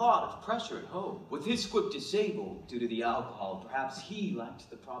under a lot of pressure at home. With his squip disabled due to the alcohol, perhaps he lacked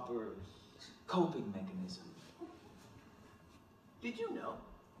the proper coping mechanism. Did you know?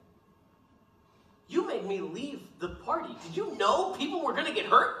 You made me leave the party. Did you know people were gonna get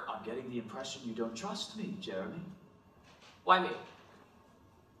hurt? I'm getting the impression you don't trust me, Jeremy. Why me?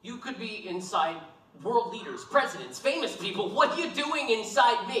 You could be inside world leaders, presidents, famous people. What are you doing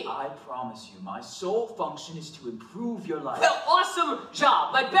inside me? I promise you, my sole function is to improve your life. Well, awesome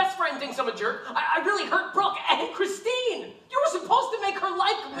job. My best friend thinks I'm a jerk. I really hurt Brooke and Christine. You were supposed to make her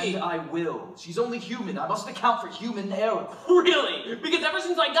like me. And I will. She's only human. I must account for human error. Really? Because ever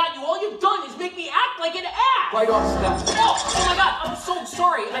since I got you, all you've done is make me act like an ass. Right on, Steph. Oh my God, I'm so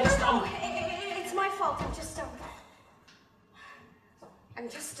sorry. It's my fault. I'm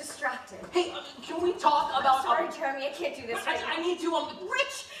just distracted. Hey, can we talk about... Sorry, Jeremy, I can't do this right now. I need to,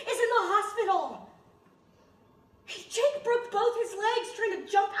 Rich is in the hospital. Jake broke both his legs trying to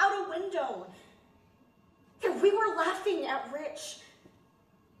jump out a window. And we were laughing at Rich.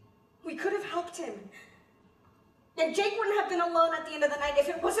 We could have helped him. And Jake wouldn't have been alone at the end of the night if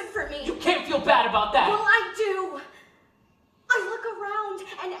it wasn't for me. You can't feel bad about that. Well, I do. I look around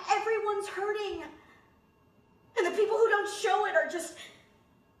and everyone's hurting. And the people who don't show it are just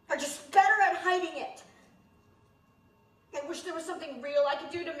better at hiding it. I wish there was something real I could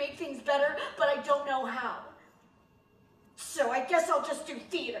do to make things better, but I don't know how. So I guess I'll just do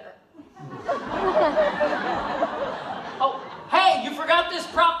theater. Oh, hey, you forgot this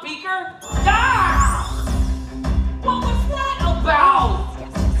prop beaker? Ah! What was that about?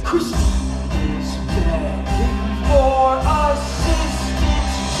 Christine is begging for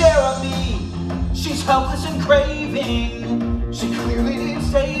assistance, Jeremy. She's helpless and craving. She clearly needs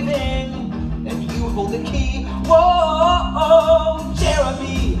saving. And you hold the key. Whoa,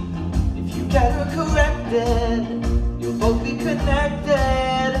 Jeremy. If you get her corrected, you'll both be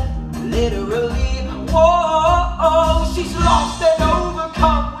connected. Literally. Whoa, she's lost and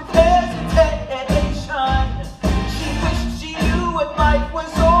overcome with hesitation. She wished she knew what life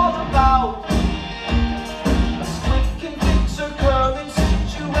was all about. A squint can fix her current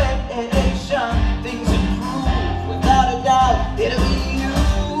situation. Things improve without a doubt. It'll be you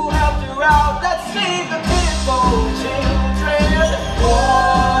after out. Let's save the pitiful children.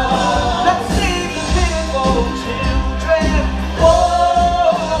 Whoa, let's save the pitiful children.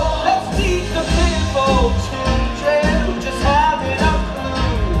 Whoa, let's teach the pitiful children who just haven't a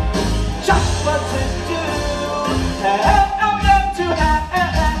clue just what to do. Help them to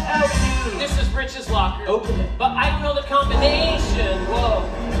help you. This is Rich's locker. Open it. But I don't know the combination. Whoa.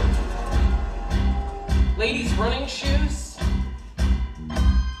 Ladies' running shoes?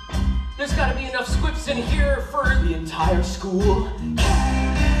 There's gotta be enough squips in here for the entire school. Can you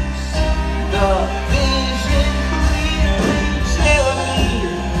see the vision clearly,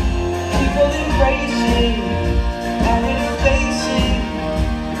 Jeremy? People embracing and interlacing.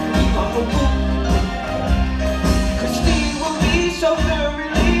 Keep up the boot. Christine will be so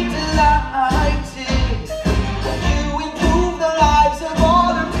thoroughly delighted when you improve the lives of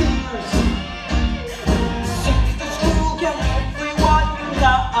all her peers. Sink the school, get everyone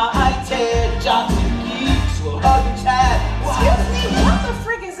united. Jobs and geeks will hug and chat. Excuse me, what the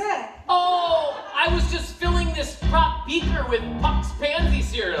frig is that? Oh, I was just filling this prop beaker with Puck's Pansy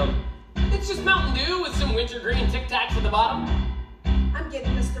Serum. It's just Mountain Dew with some wintergreen Tic Tacs at the bottom. I'm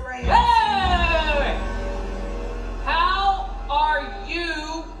getting Mr. Ray. Hey! How are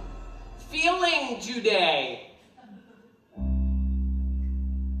you feeling today?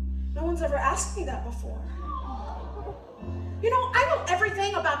 No one's ever asked me that before. You know, I know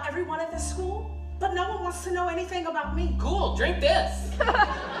everything about everyone at this school, but no one wants to know anything about me. Cool, drink this.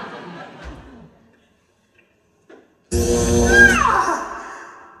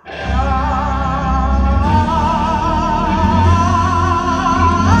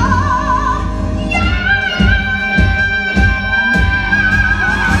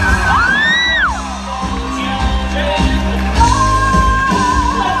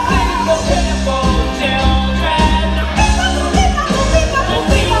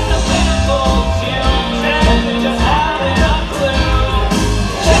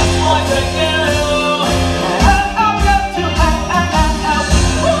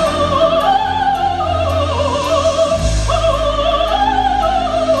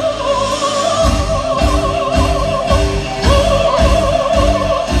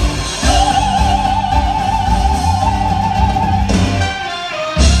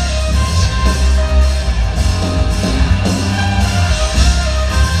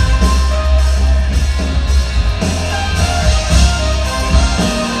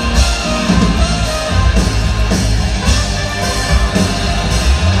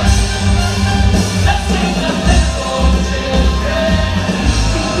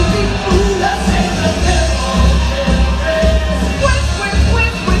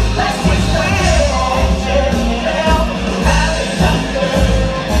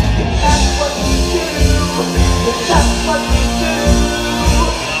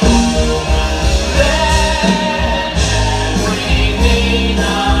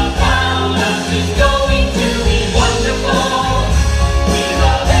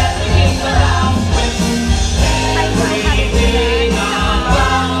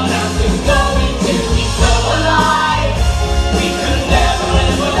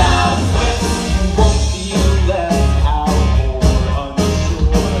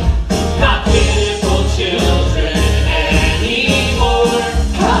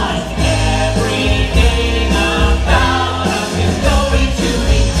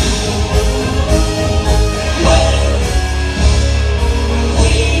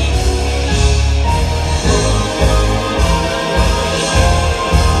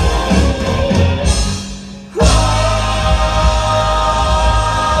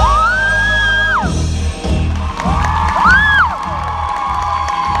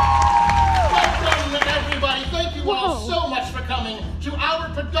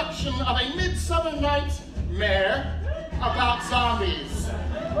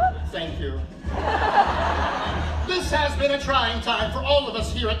 thank you. This has been a trying time for all of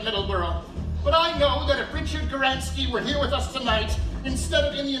us here at Middleborough. But I know that if Richard Garansky were here with us tonight, instead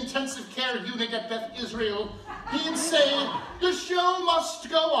of in the intensive care unit at Beth Israel, he'd say, the show must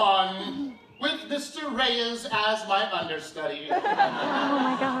go on, with Mr. Reyes as my understudy. Oh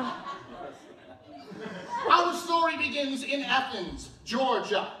my God. Our story begins in Athens,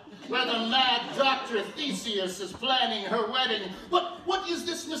 Georgia, where the mad Dr. Theseus is planning her wedding. But what is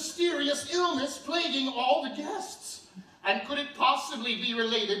this mysterious illness plaguing all the guests? And could it possibly be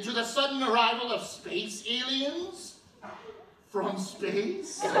related to the sudden arrival of space aliens? From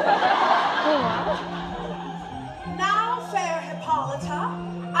space? Now, fair Hippolyta,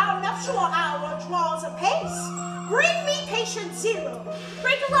 our nuptial hour draws apace. Bring me patient zero.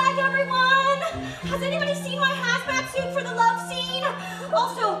 Break a leg, everyone! Has anybody seen my hazmat suit for the love scene?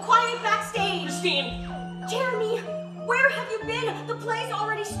 Also, quiet backstage. Christine! Jeremy, where have you been? The play's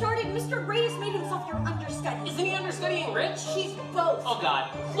already started. Mr. Reyes made himself your understudy. Isn't he understudying Rich? He's both. Oh, God.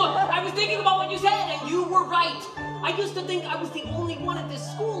 Look, I was thinking about what you said, and you were right. I used to think I was the only one at this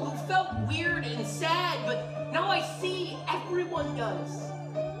school who felt weird and sad, but now I see everyone does.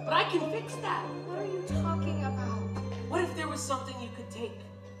 But I can fix that. What are you talking about? What if there was something you could take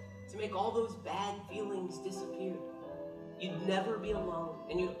to make all those bad feelings disappear? You'd never be alone,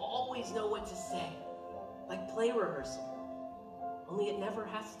 and you'd always know what to say. Like play rehearsal. Only it never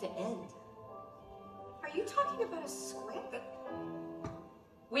has to end. Are you talking about a squib?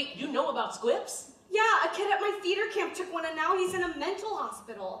 Wait, you know about squips? Yeah, a kid at my theater camp took one and now he's in a mental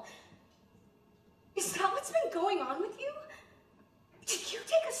hospital. Is that what's been going on with you? Did you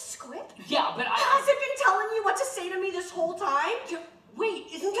take a squib? Yeah, but Has it been telling you what to say to me this whole time? Wait,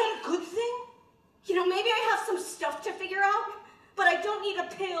 isn't that a good thing? You know, maybe I have some stuff to figure out, but I don't need a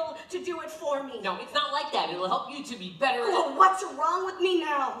pill to do it for me. No, it's not like that. It'll help you to be better. Well, what's wrong with me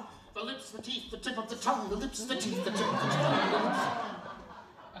now? The lips, the teeth, the tip of the tongue, the lips, the teeth, the tip of the tongue.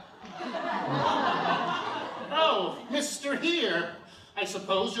 Oh, Mr. Here. I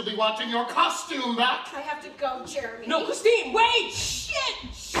suppose you'll be wanting your costume back. I have to go, Jeremy. No, Christine, wait! Shit!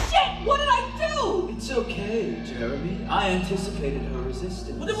 What did I do? It's okay, Jeremy. I anticipated her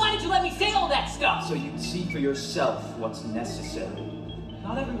resistance. Well, then why did you let me say all that stuff? So you'd see for yourself what's necessary.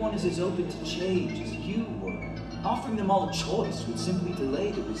 Not everyone is as open to change as you were. Offering them all a choice would simply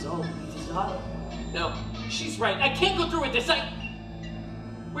delay the result we desire. No, she's right. I can't go through with this.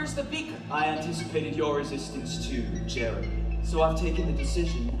 Where's the beaker? I anticipated your resistance too, Jeremy. So I've taken the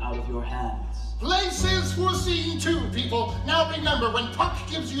decision out of your hands. Places foreseen too, people. Now remember, when Puck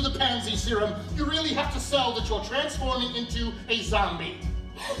gives you the pansy serum, you really have to sell that you're transforming into a zombie.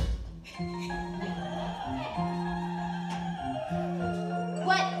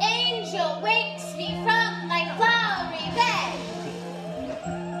 What angel wakes me from my flowery bed?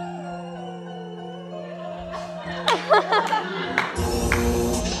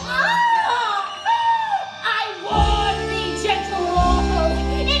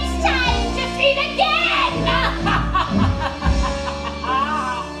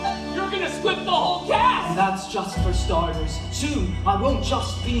 That's just for starters. Soon, I won't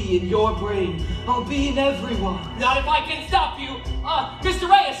just be in your brain. I'll be in everyone. Not if I can stop you. Mr.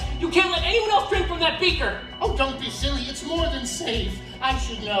 Reyes, you can't let anyone else drink from that beaker. Oh, don't be silly. It's more than safe. I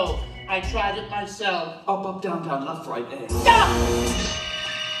should know. I tried it myself. Up, down, left, right, A.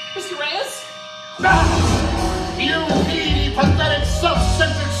 Mr. Reyes? You needy, pathetic,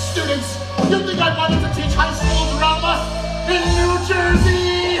 self-centered students. You think I wanted to teach high school drama in New Jersey?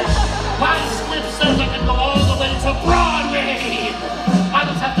 My squib says I can go all the way to Broadway. I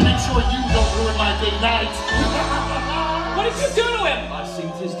just have to make sure you don't ruin my big night. What did you do to him? I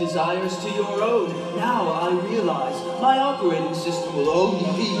synced his desires to your own. Now I realize my operating system will only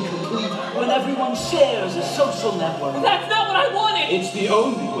be complete when everyone shares a social network. Well, that's not what I wanted. It's the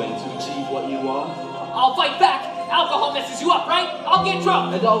only way to achieve what you want. I'll fight back. Alcohol messes you up, right? I'll get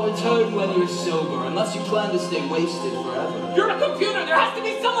drunk. And I'll return when you're sober, unless you plan to stay wasted forever. You're a computer. There has to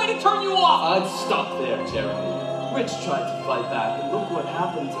be some way to turn you off. I'd stop there, Jeremy. Rich tried to fight back, and look what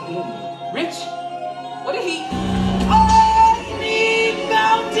happened to him. Rich? What did he... I need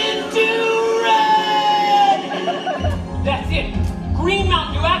Mountain Dew Red! That's it. Green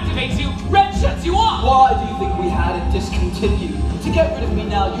Mountain Dew activates you. Red shuts you off. Why do you think we had it discontinued? To get rid of me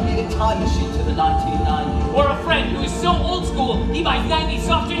now, you need a time machine to the 1990s. Or a friend who is so old school, he buys 90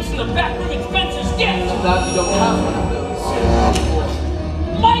 soft drinks in the back room at Spencer's gift. Too bad you don't have one of those.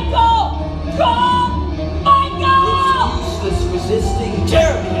 Michael! Come! Michael! It's useless resisting.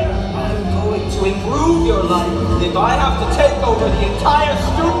 Jeremy, I'm going to improve your life if I have to take over the entire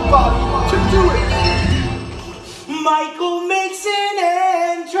student body to do it. Michael makes an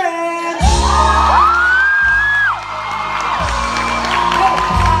entrance.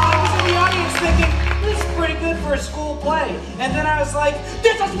 like,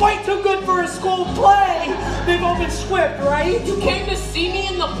 this is way too good for a school play. They've opened script, right? You came to see me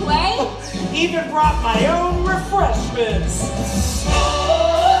in the play? Even brought my own refreshments.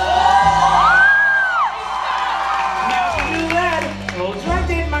 Now you led. Told you I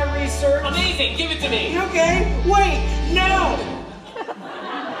did my research. Amazing, give it to me. Okay, wait, no.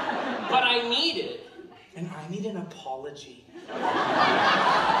 But I need it. And I need an apology.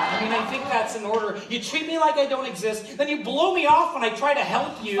 I mean, I think that's in order. You treat me like I don't exist, then you blow me off when I try to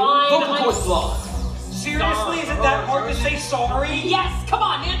help you. Fine, Vocal cord flaw. Seriously, is it that hard to say sorry? Yes, come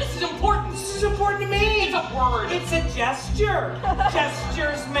on, man, this is important. This is important to me. It's a word. It's a gesture.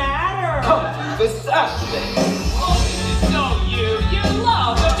 Gestures matter. Come through the Saturday. Oh, so you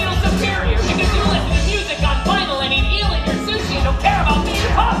love the middle superior because you listen to music on vinyl and eat eel in your sushi and don't care about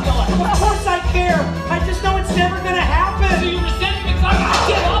being popular. Of course I care. I just know it's never gonna happen. So you resent me because I gotta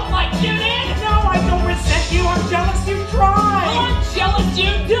give up like you did? No, I don't resent you. I'm jealous you tried. Well, I'm jealous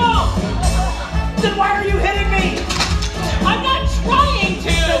you don't. Then why are you hitting me? I'm not trying to.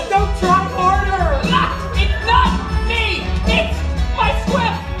 Then don't try harder. It's not me. It's my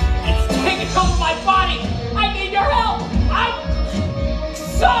script. It's taking over my body. I need your help. I'm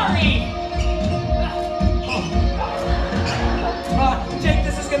sorry. Jake,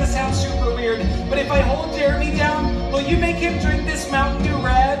 this is gonna sound super weird, but if I hold Jeremy down, will you make him drink this Mountain Dew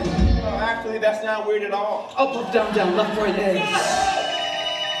Red? Actually, that's not weird at all. Up, up, down, down, left, right, edge.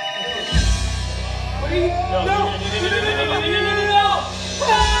 What are you? No!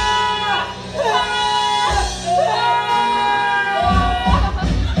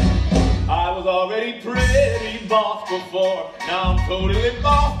 I was already pretty boss before. Now I'm totally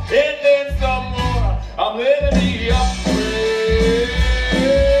boss, and then some more. I'm living the upgrade.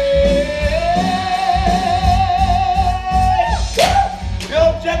 Yo,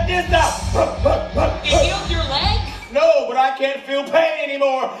 check this out. It healed your leg? No, but I can't feel pain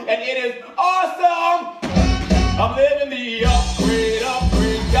anymore, and it is awesome. I'm living the upgrade,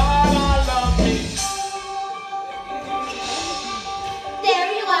 upgrade. God, I love me.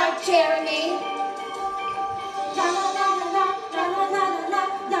 There you are, Jeremy.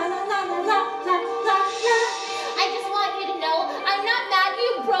 I just want you to know I'm not mad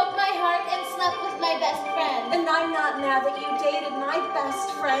you broke my heart and slept with my best friend. And I'm not mad that you dated my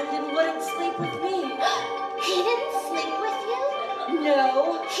best friend and wouldn't sleep with me. He didn't sleep with you?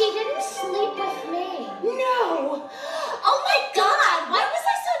 No. He didn't sleep with me. No. Oh my God! Why was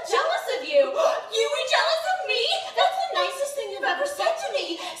I so jealous of you? You were jealous of me? That's the nicest thing you've ever said to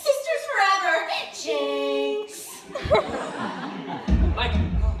me. Sisters forever. Jinx. Mike,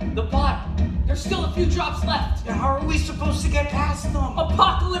 the plot. There's still a few drops left. Now, how are we supposed to get past them?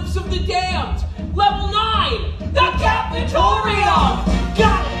 Apocalypse of the Damned. Level 9. The Cafetorium.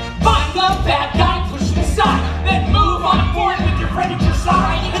 Got it. Find the bad guy, push him aside, then move on forward with your friend at your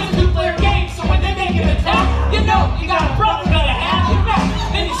side. It's a two-player game, so when they make an attack, you know you got a brother gotta have your back.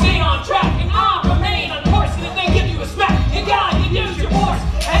 Then you stay on track and remain on course. And if they give you a smack, you gotta use your force.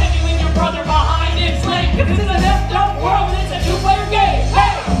 And if you leave your brother behind, it's late. 'Cause it's an effed-up world and it's a two-player game.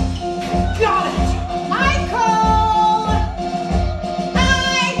 Hey, got it. Michael,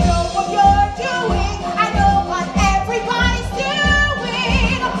 I know what you're doing. I know what everybody's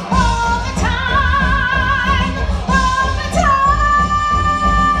doing all the time, all the time.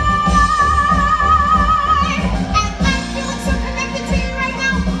 And I'm feeling so connected to you right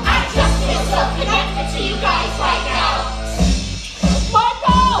now. I just feel so connected to you guys right now.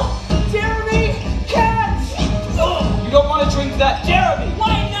 Michael! Jeremy, catch! You don't want to drink that, Jeremy!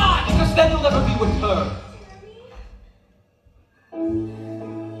 Why not? Because then you'll never be with her.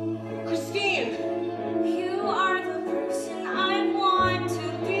 Christine! You are the person I want to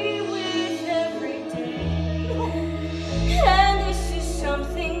be with every day. And this is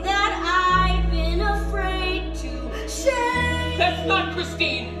something that I've been afraid to say. That's not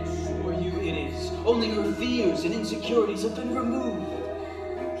Christine! For you it is. Only her fears and insecurities have been removed.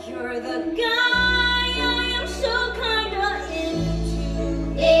 You're the guy I am so kinda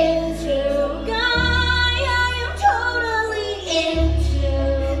into. Guy I am totally into.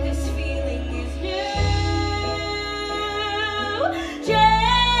 This feeling is new.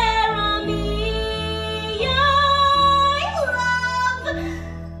 Jeremy, I love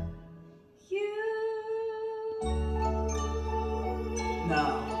you.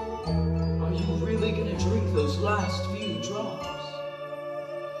 Now, are you really gonna drink those last few drops?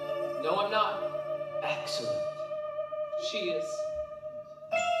 No, I'm not. Excellent. She is.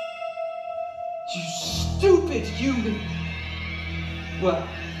 You stupid human! Well,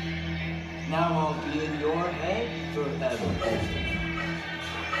 now I'll be in your head forever.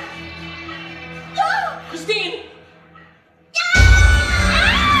 Christine!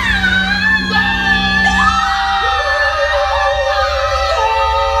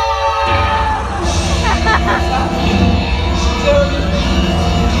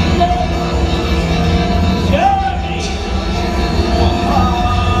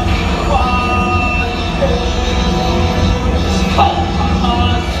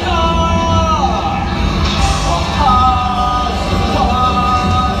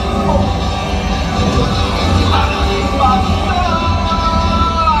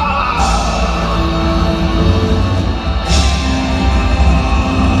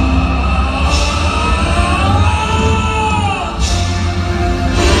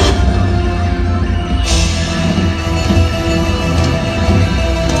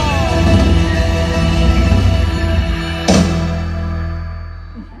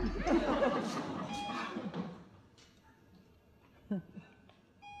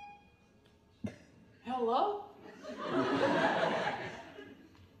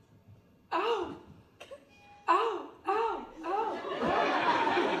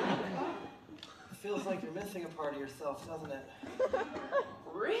 feels like you're missing a part of yourself, doesn't it?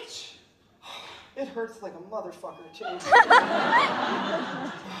 Rich? It hurts like a motherfucker, too.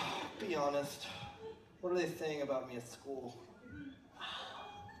 Be honest. What are they saying about me at school?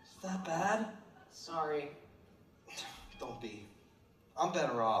 Is that bad? Sorry. Don't be. I'm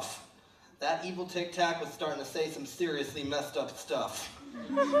better off. That evil Tic Tac was starting to say some seriously messed up stuff.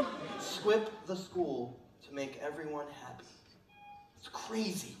 Squip the school to make everyone happy. It's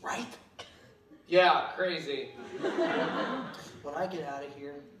crazy, right? Yeah, crazy. When I get out of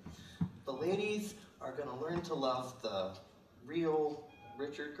here, the ladies are gonna learn to love the real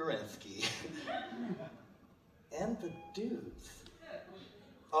Richard Gorensky. And the dudes.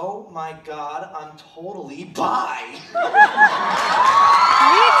 Oh my God, I'm totally bi! Me too,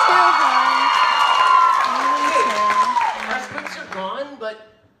 Our scripts are gone, but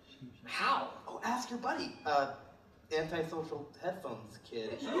how? Oh, ask your buddy. Antisocial headphones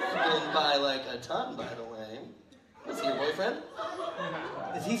kid. He's been by like a ton, by the way. Is he your boyfriend?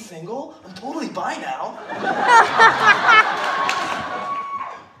 Is he single? I'm totally bi now.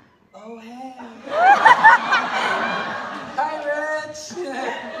 Oh, hey. Hi, Rich.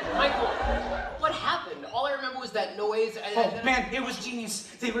 Michael, what happened? All I remember was that noise and... Oh, man, it was genius.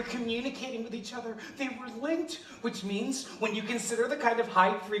 They were communicating with each other. They were linked, which means when you consider the kind of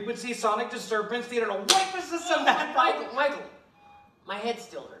high-frequency sonic disturbance the nervous system that... Michael, my head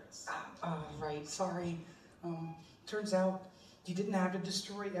still hurts. Right, sorry. Turns out you didn't have to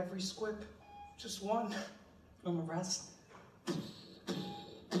destroy every squip. Just one. And the rest...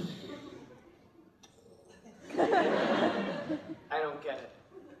 I don't get it.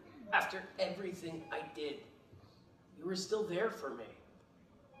 After everything I did, you were still there for me.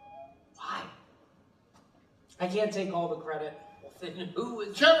 Why? I can't take all the credit. Well, then who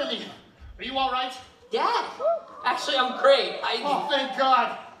was... Jeremy, are you all right? Dad! Actually, I'm great. Oh, thank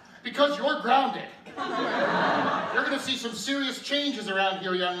God. Because you're grounded. You're going to see some serious changes around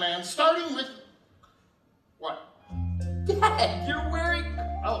here, young man. Starting with... What? Dad, you're wearing...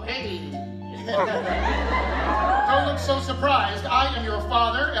 Oh, hey. Don't look so surprised. I am your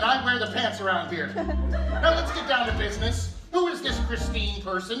father, and I wear the pants around here. Now let's get down to business. Who is this Christine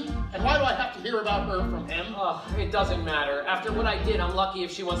person, and why do I have to hear about her from him? Oh, it doesn't matter. After what I did, I'm lucky if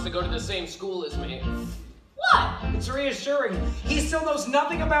she wants to go to the same school as me. What? It's reassuring. He still knows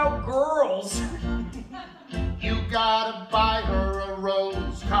nothing about girls. You gotta buy her a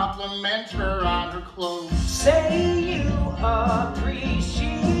rose, compliment her on her clothes. Say you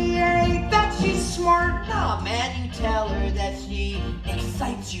appreciate that she's smart. Nah, man, you tell her that she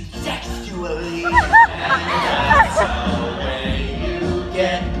excites you sexually. And that's the way you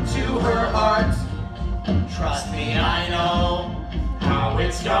get to her heart. Trust me, I know how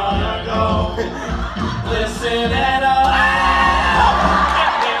it's gonna go. Listen and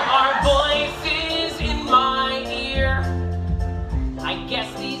There are voices in my ear. I guess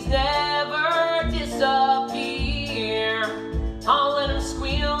these never disappear. I'll let them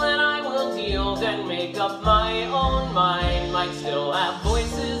squeal and I will deal, then make up my own mind. Might still have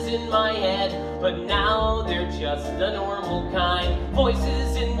voices in my head, but now they're just the normal kind.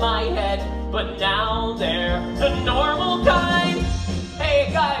 Voices in my head, but now they're the normal kind.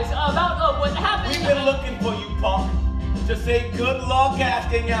 Hey guys, about what happened? We've been looking for you, punk. To say good luck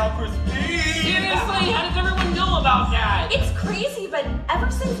asking out Christine. Seriously, how does everyone know about that? It's crazy, but ever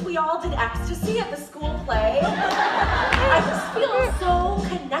since we all did ecstasy at the school play, I just feel so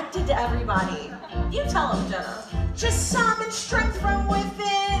connected to everybody. You tell them, Jenna. Just summon strength from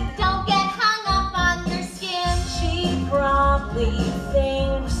within. Don't get hung up on your skin. She probably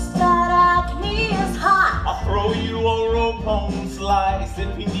thinks that acne is hot. I'll throw you a rope home slice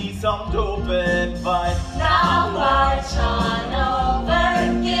if you need some dope advice. Now march on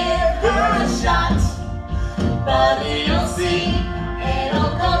over, give her a shot. But you'll see,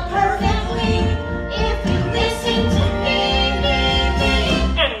 it'll go perfectly if you listen to me.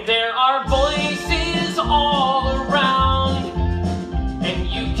 And there are voices all around, and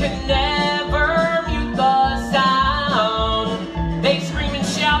you can never mute the sound. They scream and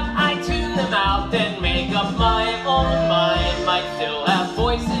shout, I tune them out, then make up my own mind. Might still have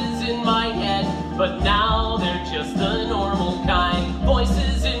voices in my head, but now they're just the normal kind.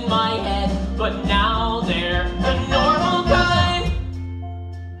 Voices in my head, but now they're the normal kind.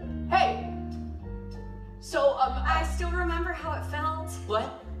 Hey, so I still remember how it felt.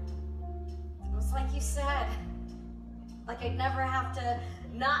 what? It was like you said. Like I'd never have to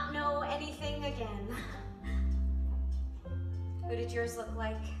not know anything again. Who did yours look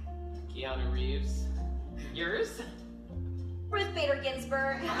like? Keanu Reeves. Yours? Ruth Bader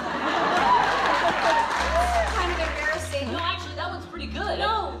Ginsburg. Kind of embarrassing. No, actually, that one's pretty good.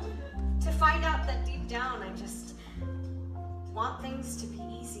 No, to find out that deep down I just want things to be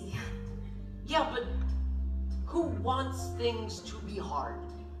easy. Yeah, but who wants things to be hard?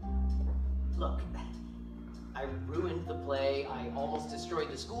 Look, I ruined the play, I almost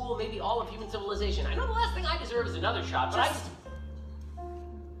destroyed the school, maybe all of human civilization. I know the last thing I deserve is another shot, but just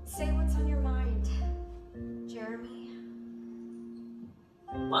say what's on your mind, Jeremy.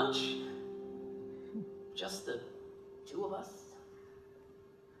 Lunch? Just the two of us?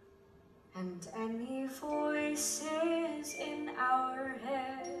 And any voices in our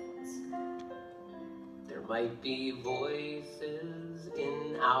heads. There might be voices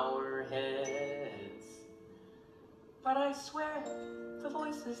in our heads, but I swear the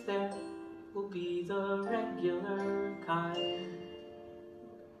voices there will be the regular kind.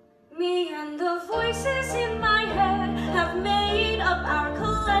 Me and the voices in my head have made up our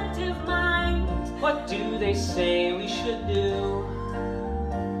collective mind. What do they say we should do?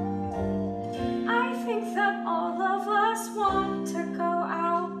 I think that all of us want to go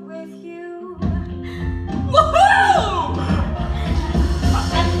out with you. Woohoo!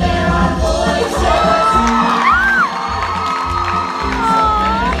 And there are voices.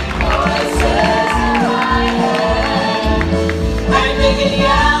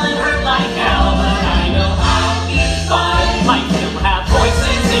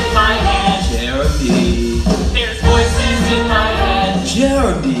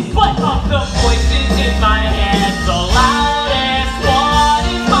 Jeremy! But of the voices in my head, the loudest one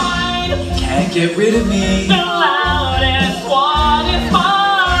is mine. You can't get rid of me. The loudest one is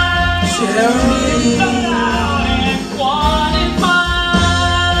mine. Jeremy!